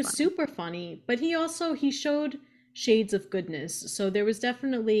thing. He was funny. Super funny, but he showed shades of goodness. So there was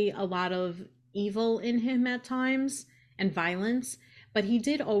definitely a lot of evil in him at times and violence, but he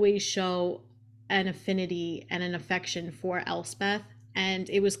did always show an affinity and an affection for Elspeth, and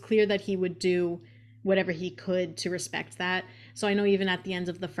it was clear that he would do whatever he could to respect that. So I know even at the end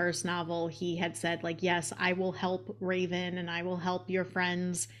of the first novel, he had said, like, yes, I will help Raven and I will help your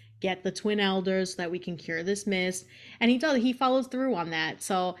friends get the twin elders so that we can cure this mist. And he follows through on that.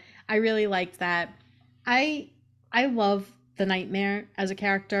 So I really liked that. I I love the Nightmare as a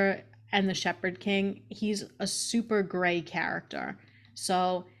character and the Shepherd King. He's a super gray character.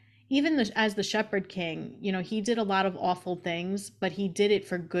 So even as the Shepherd King, he did a lot of awful things, but he did it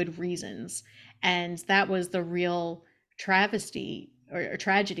for good reasons. And that was the real travesty or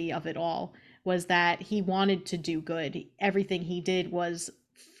tragedy of it all, was that he wanted to do good. Everything he did was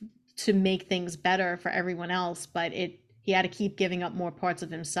to make things better for everyone else, but he had to keep giving up more parts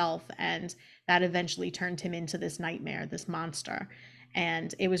of himself, and that eventually turned him into this nightmare, this monster.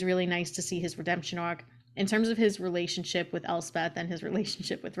 And it was really nice to see his redemption arc. In terms of his relationship with Elspeth and his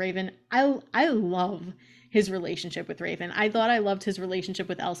relationship with Raven, I love his relationship with Raven. I thought I loved his relationship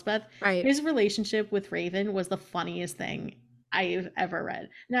with Elspeth. Right. His relationship with Raven was the funniest thing I've ever read.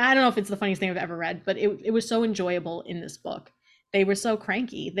 Now, I don't know if it's the funniest thing I've ever read, but it was so enjoyable in this book. They were so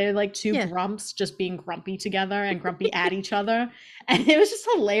cranky. They're like two Yeah. grumps just being grumpy together and grumpy at each other. And it was just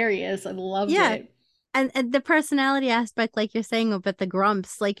hilarious. I loved Yeah. it. And the personality aspect, like you're saying, but the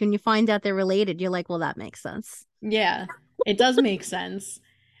grumps, like when you find out they're related, you're like, well, that makes sense. Yeah, it does make sense.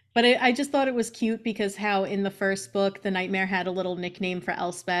 But I just thought it was cute because how in the first book, the Nightmare had a little nickname for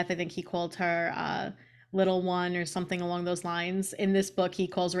Elspeth. I think he called her Little One or something along those lines. In this book, he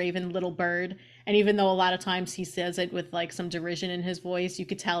calls Raven Little Bird. And even though a lot of times he says it with like some derision in his voice, you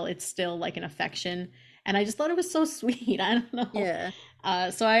could tell it's still like an affection. And I just thought it was so sweet. I don't know. Yeah.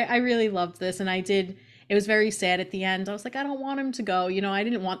 So I really loved this. And it was very sad at the end. I was like, I don't want him to go. I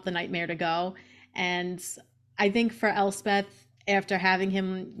didn't want the Nightmare to go. And I think for Elspeth, after having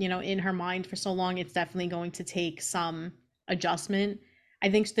him, in her mind for so long, it's definitely going to take some adjustment. I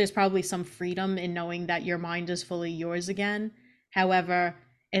think there's probably some freedom in knowing that your mind is fully yours again. However,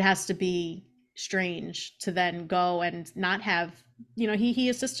 it has to be strange to then go and not have, he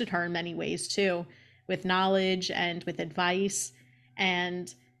assisted her in many ways too, with knowledge and with advice,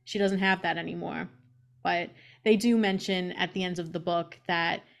 and she doesn't have that anymore. But they do mention at the end of the book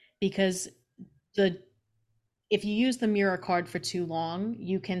that because the if you use the mirror card for too long,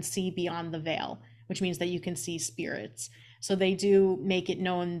 you can see beyond the veil, which means that you can see spirits. So they do make it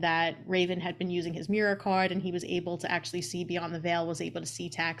known that Raven had been using his mirror card and he was able to actually see beyond the veil, was able to see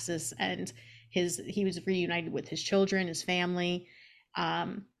Taxus, and he was reunited with his children, his family.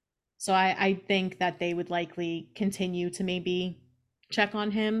 So I think that they would likely continue to maybe check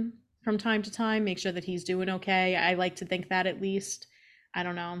on him from time to time, make sure that he's doing okay. I like to think that, at least. I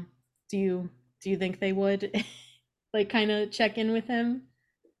don't know. Do you think they would like kind of check in with him?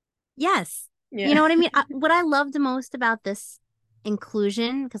 Yes. You Yeah. know what I mean? What I loved the most about this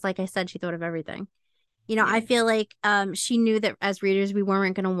inclusion, because like I said, she thought of everything. Yeah. I feel like she knew that as readers we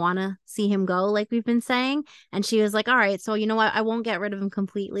weren't going to want to see him go, like we've been saying, and she was like, all right, so you know what, I won't get rid of him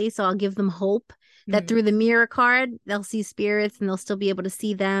completely, so I'll give them hope that Mm. through the mirror card they'll see spirits and they'll still be able to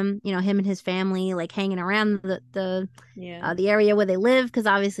see them, him and his family like hanging around Yeah. the area where they live, because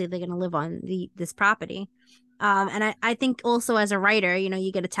obviously they're going to live on this property. And I think also as a writer,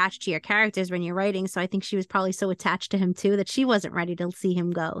 you get attached to your characters when you're writing. So I think she was probably so attached to him too that she wasn't ready to see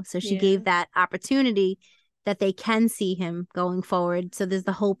him go. So she Yeah. gave that opportunity that they can see him going forward. So there's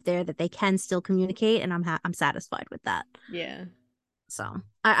the hope there that they can still communicate, and I'm satisfied with that. Yeah. So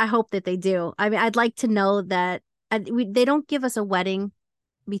I hope that they do. I mean, I'd like to know that they don't give us a wedding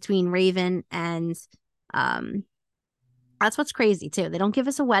between Raven and um that's what's crazy too. They don't give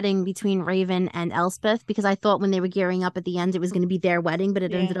us a wedding between Raven and Elspeth, because I thought when they were gearing up at the end it was going to be their wedding, but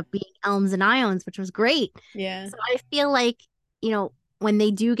it Yeah. ended up being Elms and Ions, which was great. Yeah. So I feel like, when they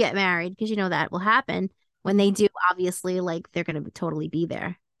do get married, because that will happen, when they do, obviously, like they're going to totally be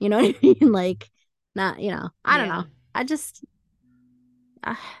there. You know what I mean? Like, not, I don't Yeah. know. I just,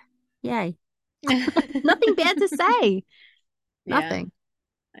 uh, yay. Nothing bad to say. Yeah. Nothing.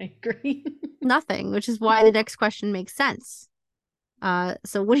 I agree. Nothing, which is why the next question makes sense.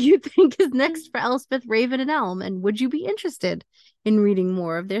 So what do you think is next for Elspeth, Raven, and Elm? And would you be interested in reading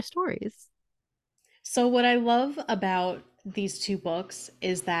more of their stories? So what I love about these two books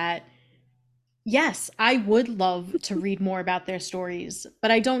is that, yes, I would love to read more about their stories,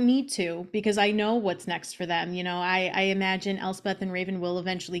 but I don't need to because I know what's next for them. I imagine Elspeth and Raven will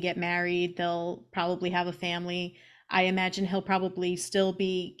eventually get married. They'll probably have a family. I imagine he'll probably still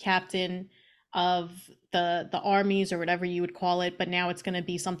be captain of the armies or whatever you would call it, but now it's going to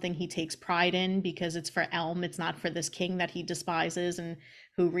be something he takes pride in because it's for Elm. It's not for this king that he despises and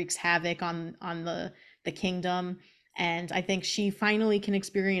who wreaks havoc on the kingdom. And I think she finally can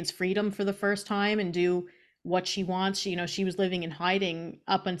experience freedom for the first time and do what she wants. She was living in hiding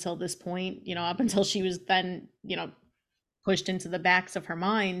up until this point, up until she was then, pushed into the backs of her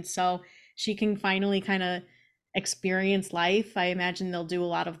mind. So she can finally kind of experience life. I imagine they'll do a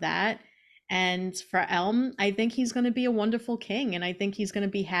lot of that. And for Elm, I think he's going to be a wonderful king. And I think he's going to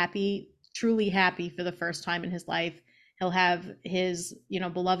be happy, truly happy for the first time in his life. He'll have his,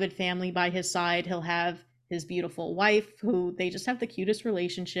 beloved family by his side. He'll have his beautiful wife, who they just have the cutest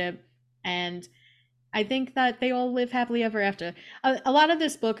relationship. And I think that they all live happily ever after. A lot of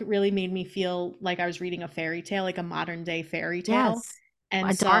this book really made me feel like I was reading a fairy tale, like a modern day fairy tale. Yes. And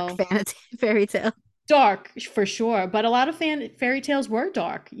A dark so fantasy fairy tale. dark for sure, but a lot of fairy tales were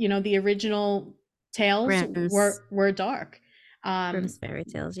dark. The original tales Grimm's. were dark. Grimm's fairy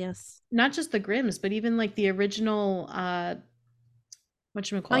tales, yes. Not just the Grimms, but even like the original Oh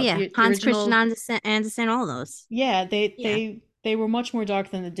whatchamacallit, yeah, the Hans Christian original. Andersen, all those. Yeah, they Yeah. they they were much more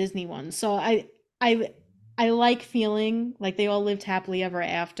dark than the Disney ones. So I I like feeling like they all lived happily ever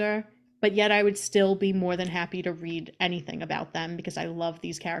after, but yet I would still be more than happy to read anything about them because I love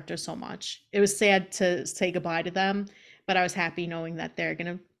these characters so much. It was sad to say goodbye to them, but I was happy knowing that they're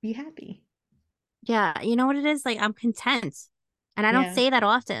going to be happy. Yeah, you know what it is? Like I'm content. And I don't Yeah. say that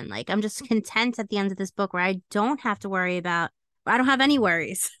often. Like I'm just content at the end of this book where I don't have to worry about I don't have any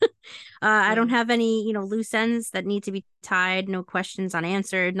worries. I Yeah. don't have any, loose ends that need to be tied, no questions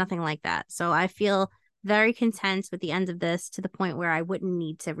unanswered, nothing like that. So I feel very content with the end of this to the point where I wouldn't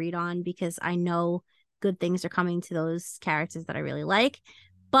need to read on because I know good things are coming to those characters that I really like.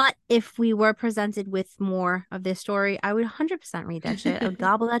 But if we were presented with more of this story, I would 100% read that shit. I would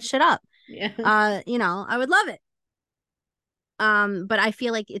gobble that shit up. Yeah. I would love it. But I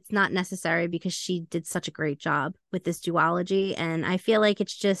feel like it's not necessary because she did such a great job with this duology, and I feel like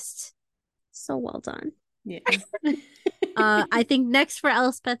it's just so well done. Yeah. I think next for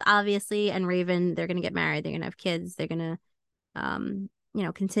Elspeth, obviously, and Raven, they're gonna get married, they're gonna have kids, they're gonna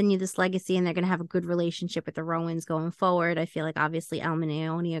continue this legacy, and they're gonna have a good relationship with the Rowans going forward. I feel like obviously Elm and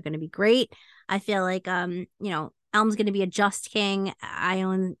Ione are gonna be great. I feel like Elm's gonna be a just king.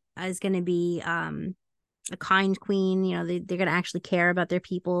 Ione is gonna be a kind queen. They're going to actually care about their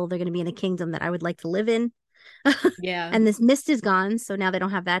people. They're going to be in a kingdom that I would like to live in. Yeah. And this mist is gone. So now they don't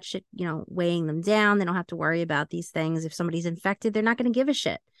have that shit, weighing them down. They don't have to worry about these things. If somebody's infected, they're not going to give a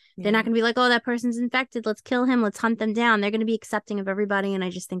shit. They're not going to be like, oh, that person's infected. Let's kill him. Let's hunt them down. They're going to be accepting of everybody. And I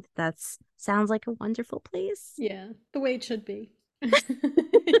just think that sounds like a wonderful place. Yeah. The way it should be.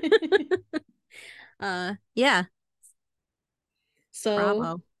 Yeah. So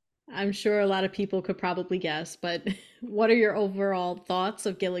Bravo. I'm sure a lot of people could probably guess, but what are your overall thoughts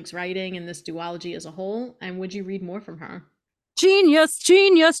of Gillig's writing and this duology as a whole? And would you read more from her? Genius,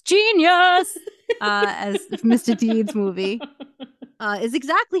 genius, genius. As Mr. Deeds movie. Is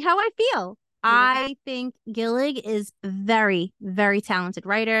exactly how I feel. Yeah. I think Gillig is very, very talented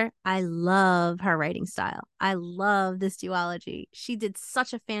writer. I love her writing style. I love this duology. She did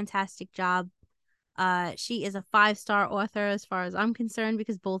such a fantastic job. She is a 5-star author as far as I'm concerned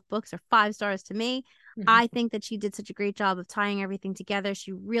because both books are 5 stars to me. Mhm. I think that she did such a great job of tying everything together.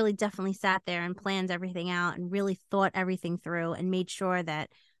 She really definitely sat there and planned everything out and really thought everything through and made sure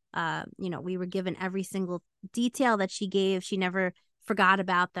that we were given every single detail that she gave. She never forgot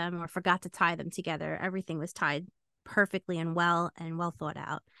about them or forgot to tie them together. Everything was tied perfectly and well thought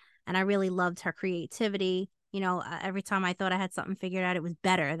out. And I really loved her creativity. Every time I thought I had something figured out, it was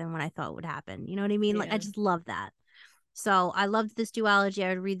better than what I thought would happen. You know what I mean? Like, I just love that. So I loved this duology. I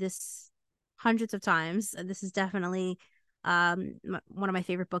would read this hundreds of times. This is definitely one of my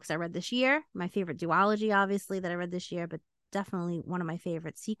favorite books I read this year. My favorite duology, obviously, that I read this year, but definitely one of my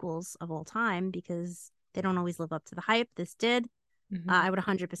favorite sequels of all time because they don't always live up to the hype. This did. I would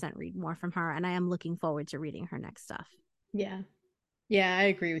 100% read more from her, and I am looking forward to reading her next stuff. Yeah. Yeah, I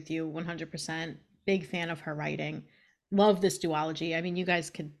agree with you 100%. Big fan of her writing. Love this duology. I mean, you guys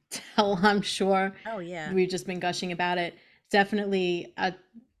could tell, I'm sure. Oh, yeah. We've just been gushing about it. Definitely,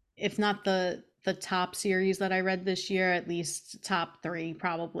 if not the top series that I read this year, at least top 3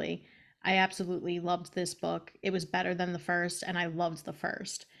 probably. I absolutely loved this book. It was better than the first, and I loved the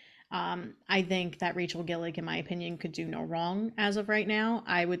first. I think that Rachel Gillig, in my opinion, could do no wrong as of right now.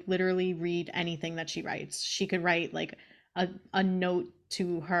 I would literally read anything that she writes. She could write like a note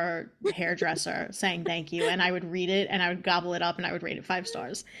to her hairdresser saying thank you, and I would read it and I would gobble it up and I would rate it 5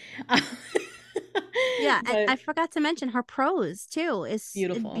 stars. Yeah, But I forgot to mention her prose too is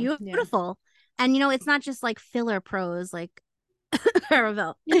beautiful. beautiful. And it's not just like filler prose like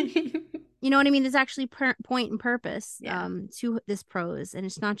Paravel. You know what I mean? There's actually point and purpose Yeah. to this prose, and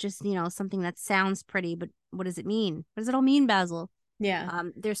it's not just something that sounds pretty, but what does it mean? What does it all mean, Basil? Yeah.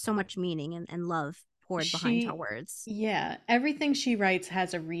 There's so much meaning and love poured behind her She, words. yeah, everything she writes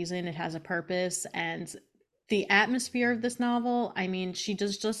has a reason, it has a purpose, and the atmosphere of this novel, I mean, she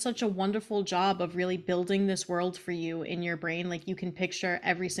does just such a wonderful job of really building this world for you in your brain. Like you can picture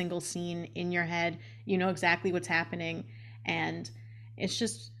every single scene in your head, you know exactly what's happening, and it's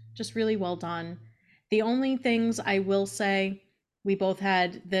just really well done. The only things I will say, we both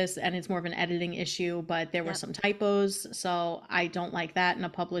had this, and it's more of an editing issue, but there were Yep. some typos, so I don't like that in a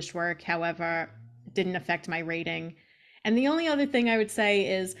published work. However, it didn't affect my rating. And the only other thing I would say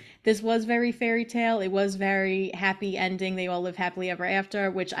is this was very fairy tale. It was very happy ending. They all live happily ever after,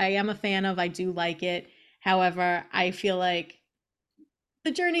 which I am a fan of. I do like it. However, I feel like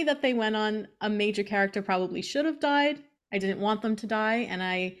the journey that they went on, a major character probably should have died. I didn't want them to die. And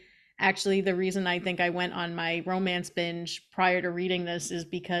I actually, the reason I think I went on my romance binge prior to reading this is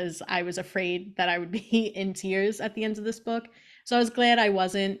because I was afraid that I would be in tears at the end of this book. So I was glad I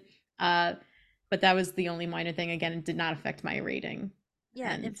wasn't. Uh, but that was the only minor thing. Again, it did not affect my rating.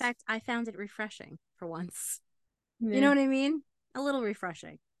 Yeah. In And fact, I found it refreshing for once. You know yeah, what I mean? A little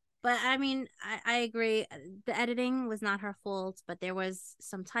refreshing. But I mean, I agree. The editing was not her fault, but there was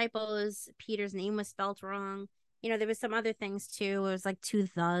some typos. Peter's name was spelt wrong. There was some other things too. It was like two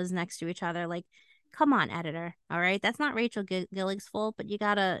thes next to each other. Like, come on, editor. All right, that's not Rachel Gillig's fault, but you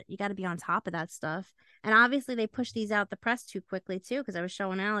gotta be on top of that stuff. And obviously, they pushed these out the press too quickly too, because I was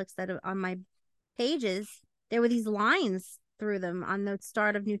showing Alex that on my pages there were these lines through them on the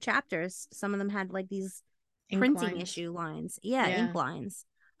start of new chapters. Some of them had like these ink printing lines. issue lines. Yeah, ink Yeah, lines.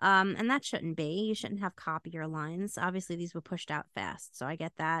 And that shouldn't be. You shouldn't have copier lines. Obviously, these were pushed out fast, so I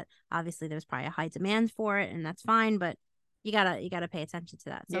get that. Obviously, there's probably a high demand for it, and that's fine. But you gotta pay attention to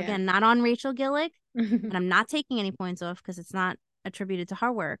that. So yeah. again, not on Rachel Gillig, and I'm not taking any points off because it's not attributed to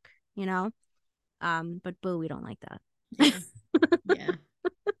her work. But boo, we don't like that. Yeah, yeah.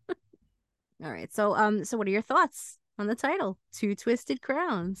 All right. So what are your thoughts on the title? Two Twisted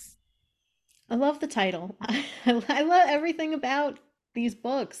Crowns. I love the title. I love everything about these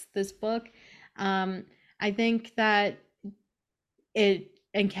books. This book, um, I think that it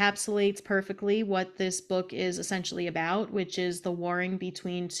encapsulates perfectly what this book is essentially about, which is the warring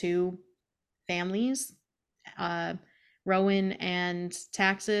between two families, uh, Rowan and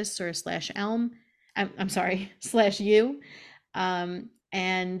Taxus or slash Elm. I'm sorry, slash U.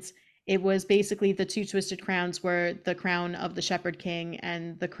 And it was basically the two twisted crowns were the crown of the Shepherd King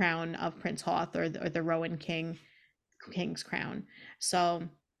and the crown of Prince Hoth, or the Rowan King's crown. So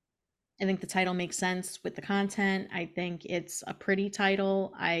I think the title makes sense with the content. I think it's a pretty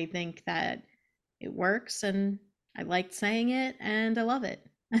title. I think that it works, and I liked saying it, and I love it.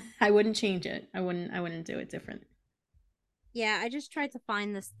 I wouldn't change it. I wouldn't do it different. Yeah, I just tried to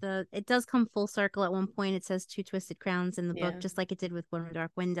find this. It does come full circle at one point. It says two twisted crowns in the book, Yeah. just like it did with One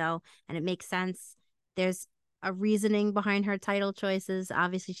Dark Window, and it makes sense. There's a reasoning behind her title choices.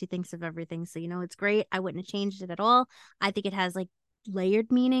 Obviously, she thinks of everything, so it's great. I wouldn't have changed it at all. I think it has like layered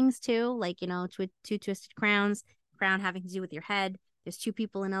meanings too, like two twisted crowns, crown having to do with your head. There's two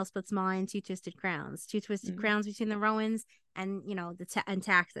people in Elspeth's mind, two twisted crowns, two twisted Mm. crowns between the Rowans and and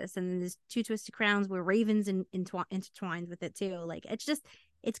Taxus, and then there's two twisted crowns where ravens intertwined with it too. Like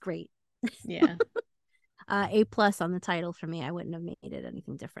it's great. Yeah. A+ on the title for me. I wouldn't have made it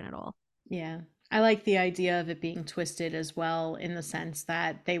anything different at all. Yeah. I like the idea of it being twisted as well, in the sense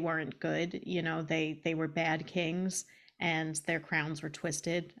that they weren't good, they were bad kings and their crowns were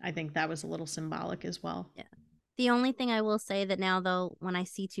twisted. I think that was a little symbolic as well. Yeah. The only thing I will say that now though, when I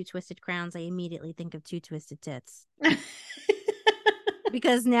see two twisted crowns, I immediately think of two twisted tits.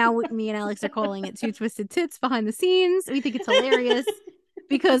 Because now me and Alex are calling it two twisted tits behind the scenes. We think it's hilarious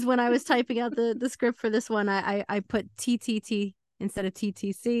because when I was typing out the script for this one, I put TTT instead of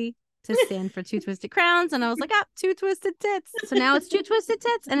TTC to stand for two twisted crowns, and I was like, two twisted tits. So now it's two twisted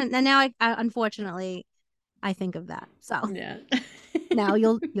tits, and now I unfortunately I think of that. So Yeah. now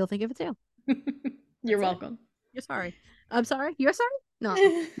you'll think of it too. You're That's it. welcome. You're sorry. I'm sorry. You're sorry. No,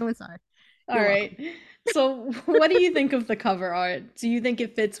 no one's sorry. All You're welcome. right. So, what do you think of the cover art? Do you think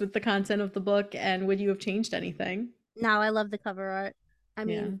it fits with the content of the book, and would you have changed anything? No, I love the cover art. I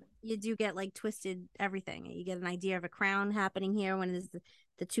Yeah. mean, you do get like twisted everything. You get an idea of a crown happening here when there's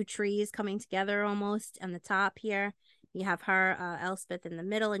the two trees coming together almost on the top here. You have her, Elspeth, in the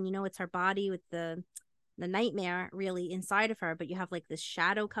middle, and it's her body with the nightmare really inside of her, but you have like this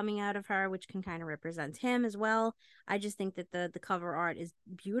shadow coming out of her, which can kind of represent him as well. I just think that the cover art is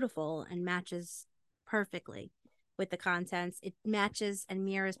beautiful and matches perfectly with the contents. It matches and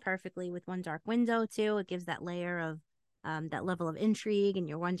mirrors perfectly with One Dark Window too. It gives that layer of that level of intrigue, and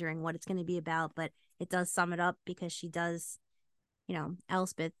you're wondering what it's going to be about. But it does sum it up because she does,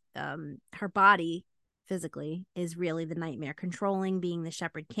 Elspeth, her body physically is really the nightmare, controlling, being the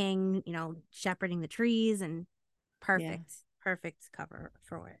shepherd king, shepherding the trees, and perfect cover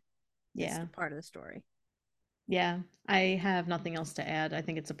for it. This part of the story. Yeah, I have nothing else to add. I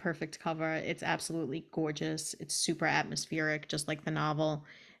think it's a perfect cover. It's absolutely gorgeous. It's super atmospheric, just like the novel.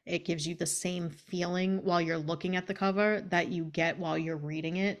 It gives you the same feeling while you're looking at the cover that you get while you're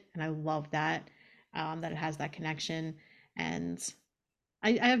reading it. And I love that, that it has that connection. And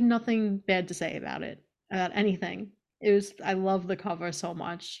I have nothing bad to say about it, about anything. I love the cover so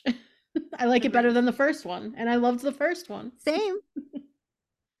much. I like it better than the first one. And I loved the first one. Same.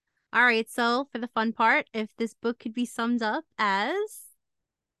 All right, so for the fun part, if this book could be summed up as,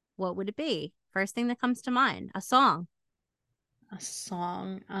 what would it be? First thing that comes to mind, a song. A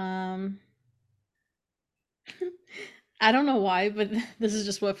song. I don't know why, but this is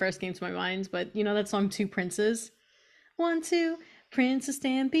just what first came to my mind. But you know that song, Two Princes? 1, 2, princes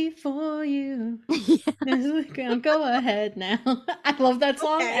stand before you. Yeah. Go ahead now. I love that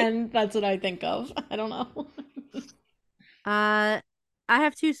song, and that's what I think of. I don't know. I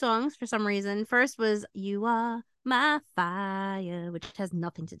have two songs for some reason. First was "You Are My Fire," which has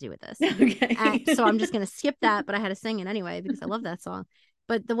nothing to do with this. Okay. So I'm just gonna skip that, but I had to sing it anyway because I love that song.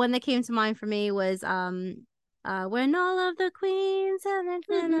 But the one that came to mind for me was "When All of the Queens Have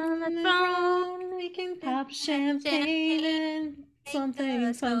Been on the Throne, we can pop champagne and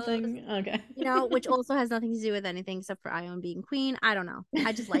something. Okay. Which also has nothing to do with anything except for Ione being queen. I don't know.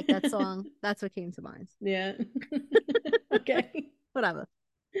 I just like that song. That's what came to mind. Yeah. Okay. Whatever.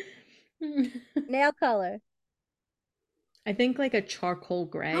 Nail color. I think like a charcoal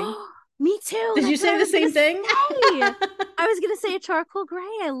gray. Me too. Did you say the same thing? I was gonna say a charcoal gray.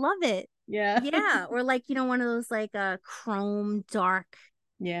 I love it. Yeah. Yeah. Or like, one of those like chrome dark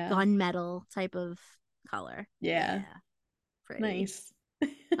gunmetal type of color. Yeah. Pretty. Nice.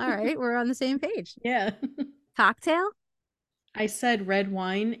 All right, we're on the same page. Yeah. Cocktail? I said red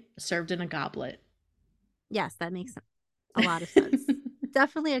wine served in a goblet. Yes, that makes a lot of sense.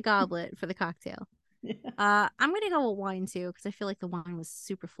 Definitely a goblet for the cocktail. Yeah. I'm gonna go with wine too because I feel like the wine was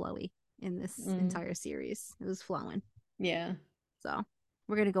super flowy in this entire series. It was flowing. Yeah. So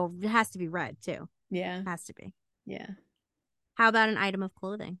we're gonna go. It has to be red too. Yeah. Has to be. Yeah. How about an item of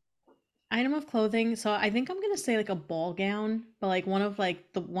clothing? Item of clothing. So I think I'm gonna say like a ball gown, but like one of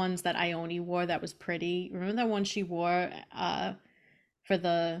like the ones that Ione wore that was pretty. Remember that one she wore for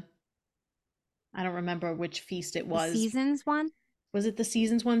the, I don't remember which feast it was. The seasons one? Was it the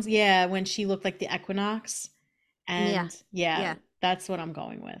seasons ones? Yeah, when she looked like the equinox. And yeah. That's what I'm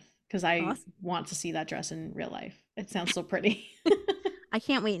going with because I want to see that dress in real life. It sounds so pretty. I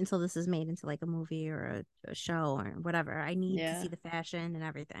can't wait until this is made into like a movie or a show or whatever. I need to see the fashion and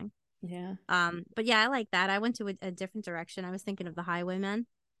everything. Yeah. But yeah, I like that. I went to a different direction. I was thinking of the Highwaymen.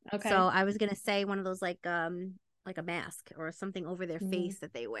 Okay. So I was gonna say one of those like a mask or something over their face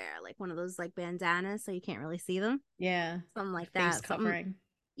that they wear, like one of those like bandanas so you can't really see them. Yeah. Something like face that. covering.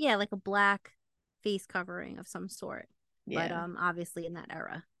 Yeah, like a black face covering of some sort. Yeah. But obviously in that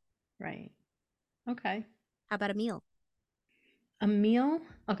era. Right. Okay. How about a meal? A meal?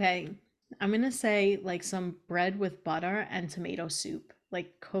 Okay. I'm gonna say like some bread with butter and tomato soup.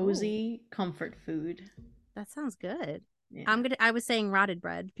 Like cozy comfort food. That sounds good. Yeah. I was saying rotted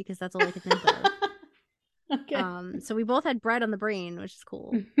bread because that's all I could think of. Okay. So we both had bread on the brain, which is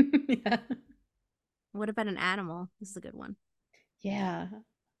cool. Yeah. What about an animal? This is a good one. Yeah.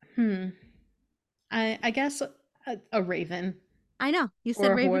 I guess a raven. I know. You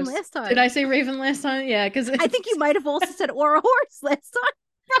said raven last time. Did I say raven last time? Yeah, because I think you might have also said or a horse last time.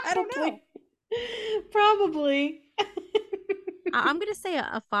 I don't know. Probably. I'm gonna say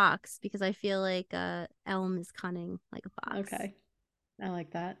a fox because I feel like Elm is cunning like a fox. Okay. I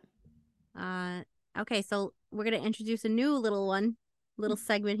like that. Okay, so we're gonna introduce a new little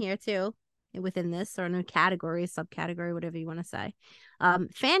segment here too within this, or a new category, subcategory, whatever you want to say.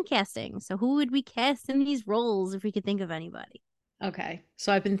 Fan casting. So who would we cast in these roles if we could think of anybody? Okay.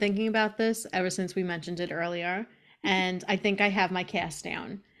 So I've been thinking about this ever since we mentioned it earlier, and I think I have my cast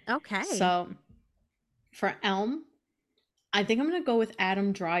down. Okay. So for Elm, I think I'm going to go with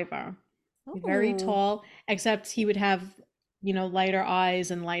Adam Driver. Very tall, except he would have, lighter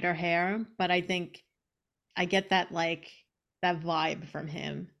eyes and lighter hair, but I think I get that that vibe from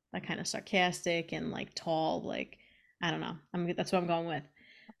him, that kind of sarcastic and like tall, like I don't know. That's what I'm going with.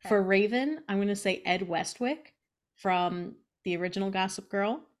 Okay. For Raven, I'm going to say Ed Westwick from the original Gossip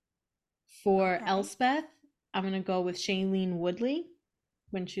Girl. For Elspeth, I'm going to go with Shailene Woodley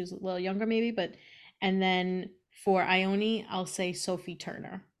when she was a little younger maybe, and then for Ione, I'll say Sophie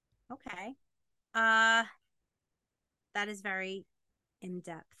Turner. Okay. That is very in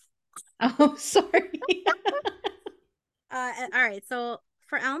depth. Oh, sorry. All right. So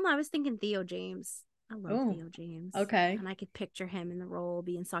for Elma, I was thinking Theo James. I love Oh, Theo James. okay. And I could picture him in the role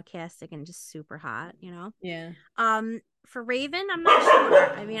being sarcastic and just super hot, you know? Yeah. For Raven, I'm not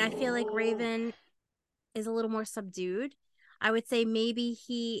sure. I mean, I feel like Raven is a little more subdued. I would say maybe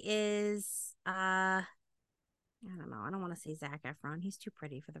he is I don't know. I don't want to say Zac Efron. He's too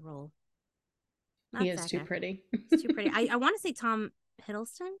pretty for the role. He Not is Zac too Efron. pretty. He's too pretty. I want to say Tom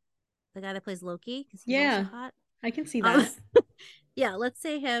Hiddleston, the guy that plays Loki, because he's also Yeah, hot. I can see that. Yeah, let's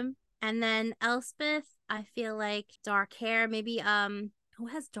say him. And then Elspeth, I feel like dark hair. Maybe who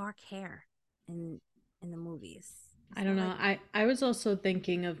has dark hair in the movies? I don't know. I was also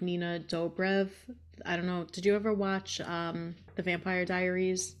thinking of Nina Dobrev. I don't know. Did you ever watch The Vampire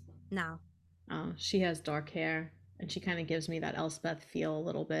Diaries? No. Oh, she has dark hair, and she kind of gives me that Elspeth feel a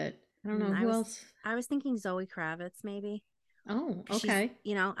little bit. I don't know I who was else. I was thinking Zoe Kravitz maybe. Oh, She's, okay.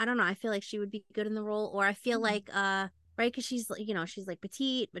 I don't know. I feel like she would be good in the role, or I feel like right, because she's she's like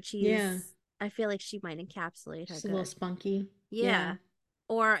petite, but Yeah, I feel like she might encapsulate her she's a little good. spunky. Yeah. Yeah.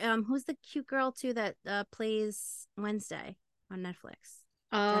 Or who's the cute girl too that plays Wednesday on Netflix?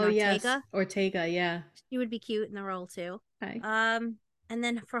 Jen Oh, yes, Ortega. Ortega. Yeah. She would be cute in the role too. Okay. And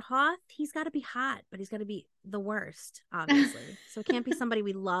then for Hoth, he's got to be hot, but he's got to be the worst, obviously. So it can't be somebody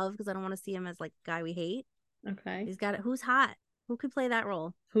we love because I don't want to see him as like a guy we hate. Okay. He's got it. Who's hot? Who could play that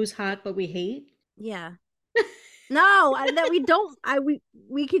role? Who's hot but we hate? Yeah. No, that we don't.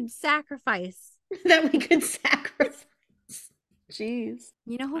 We could sacrifice. That we could sacrifice. Jeez.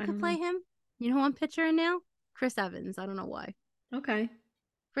 You know who I could don't play know. him? You know who I'm picturing now? Chris Evans. I don't know why. Okay.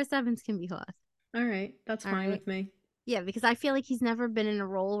 Chris Evans can be Hoth. All right. That's All fine right. with me. Yeah, because I feel like he's never been in a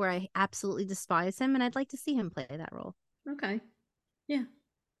role where I absolutely despise him, and I'd like to see him play that role. Okay. Yeah.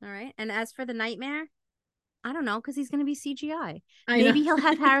 All right. And as for the Nightmare, I don't know, because he's going to be CGI. I know. Maybe he'll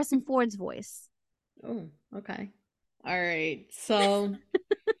have Harrison Ford's voice. Oh, okay. All right. So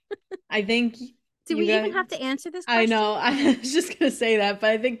I think Do you we even guys. have to answer this I question? know. I was just gonna say that, but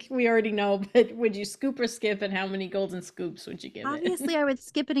I think we already know. But would you scoop or skip, and how many golden scoops would you give Obviously, it? I would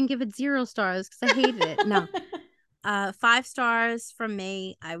skip it and give it 0 stars because I hated it. No. 5 stars from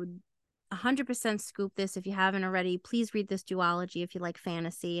me. I would 100% scoop this. If you haven't already, please read this duology if you like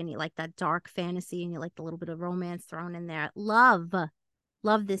fantasy and you like that dark fantasy and you like the little bit of romance thrown in there. Love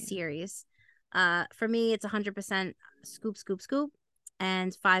this series. For me, it's 100% scoop, scoop, scoop,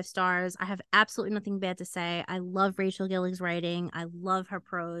 and 5 stars. I have absolutely nothing bad to say. I love Rachel Gillig's writing. I love her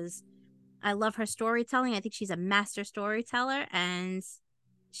prose. I love her storytelling. I think she's a master storyteller, and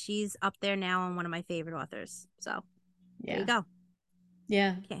she's up there now on one of my favorite authors. So there you Yeah. go.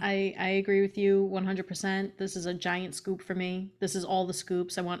 Yeah, Okay. I agree with you 100%. This is a giant scoop for me. This is all the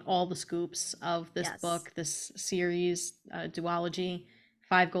scoops. I want all the scoops of this book, this series, duology.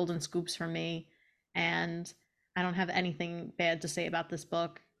 5 golden scoops for me. And I don't have anything bad to say about this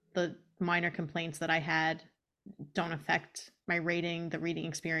book. The minor complaints that I had don't affect my rating, the reading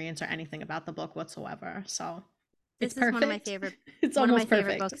experience, or anything about the book whatsoever. So it's This is perfect. one of my favorite It's one of my almost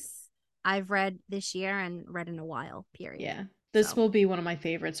favorite perfect. books I've read this year and read in a while, period. Yeah. This So will be one of my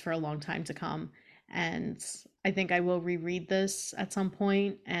favorites for a long time to come. And I think I will reread this at some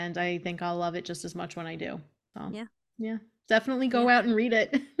point, and I think I'll love it just as much when I do. So, yeah. Definitely go out and read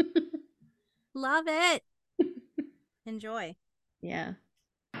it. Love it. Enjoy. Yeah.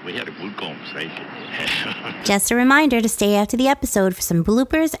 We had a good conversation. Just a reminder to stay after the episode for some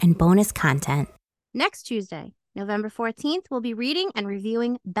bloopers and bonus content. Next Tuesday, November 14th, we'll be reading and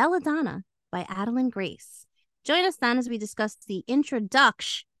reviewing Belladonna by Adeline Grace. Join us then as we discuss the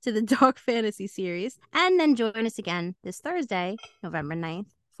introduction to the dark fantasy series, and then join us again this Thursday, November 9th,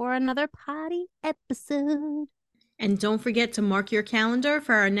 for another potty episode. And don't forget to mark your calendar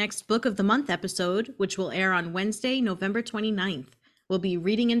for our next Book of the Month episode, which will air on Wednesday, November 29th. We'll be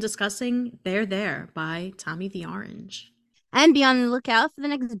reading and discussing There by Tommy the Orange. And be on the lookout for the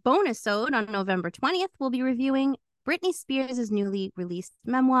next bonus-ode on November 20th. We'll be reviewing Britney Spears' newly released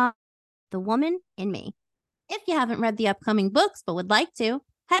memoir, The Woman in Me. If you haven't read the upcoming books but would like to,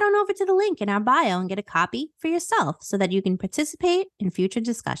 head on over to the link in our bio and get a copy for yourself so that you can participate in future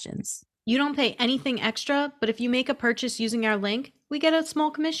discussions. You don't pay anything extra, but if you make a purchase using our link, we get a small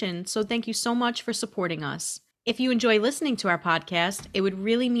commission, so thank you so much for supporting us. If you enjoy listening to our podcast, it would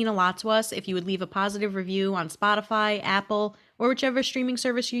really mean a lot to us if you would leave a positive review on Spotify, Apple, or whichever streaming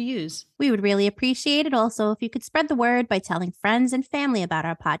service you use. We would really appreciate it also if you could spread the word by telling friends and family about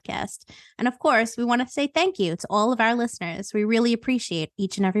our podcast. And of course, we want to say thank you to all of our listeners. We really appreciate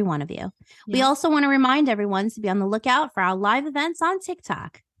each and every one of you. Yeah. We also want to remind everyone to be on the lookout for our live events on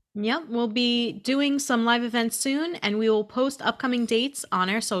TikTok. Yep, we'll be doing some live events soon, and we will post upcoming dates on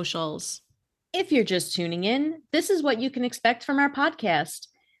our socials. If you're just tuning in, this is what you can expect from our podcast.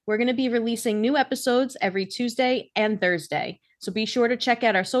 We're going to be releasing new episodes every Tuesday and Thursday, so be sure to check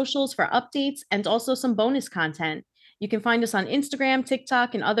out our socials for updates and also some bonus content. You can find us on Instagram,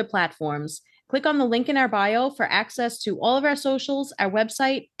 TikTok, and other platforms. Click on the link in our bio for access to all of our socials, our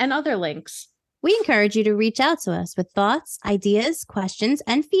website, and other links. We encourage you to reach out to us with thoughts, ideas, questions,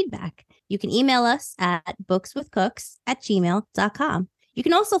 and feedback. You can email us at bookswithcooks@gmail.com. You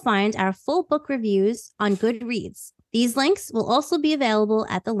can also find our full book reviews on Goodreads. These links will also be available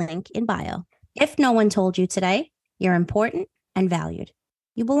at the link in bio. If no one told you today, you're important and valued.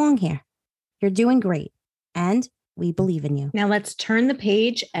 You belong here. You're doing great, and we believe in you. Now let's turn the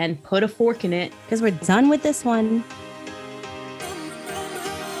page and put a fork in it, because we're done with this one.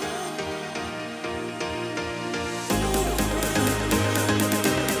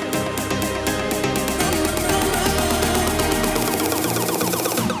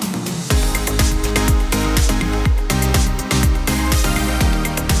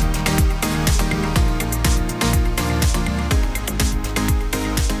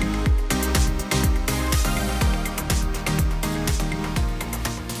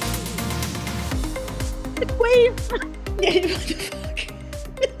 What the fuck?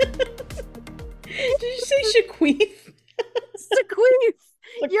 Did you say shaqueef? Sequeef.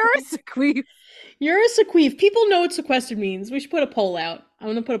 You're a sequeef. You're a sequeef. People know what sequestered means. We should put a poll out. I'm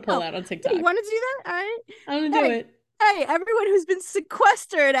going to put a poll out on TikTok. You want to do that? All right. I'm going to do it. Hey, everyone who's been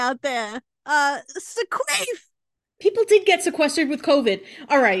sequestered out there. Sequeef. People did get sequestered with COVID.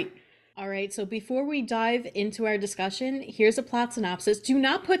 All right. So before we dive into our discussion, here's a plot synopsis. Do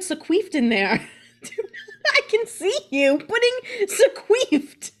not put sequeefed in there. I can see you putting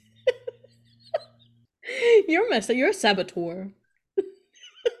sequeefed. You're a saboteur.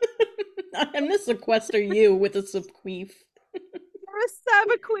 I'm gonna sequester you with a sequeef. You're a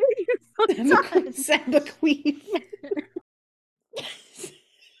saboqueef. Saboqueef.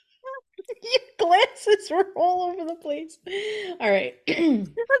 Your glasses were all over the place. All right.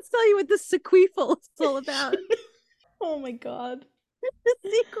 Let's tell you what the sequeefle is all about. Oh my god. The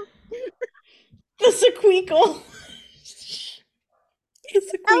sequel. The sequeakle. The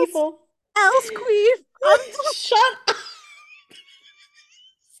sequeefle. Elsqueef. Shut up.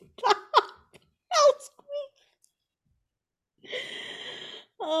 Stop. Elsqueef.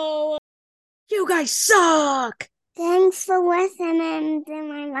 Oh. You guys suck. Thanks for listening to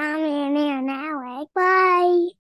my mommy and Aunt Alec. Bye.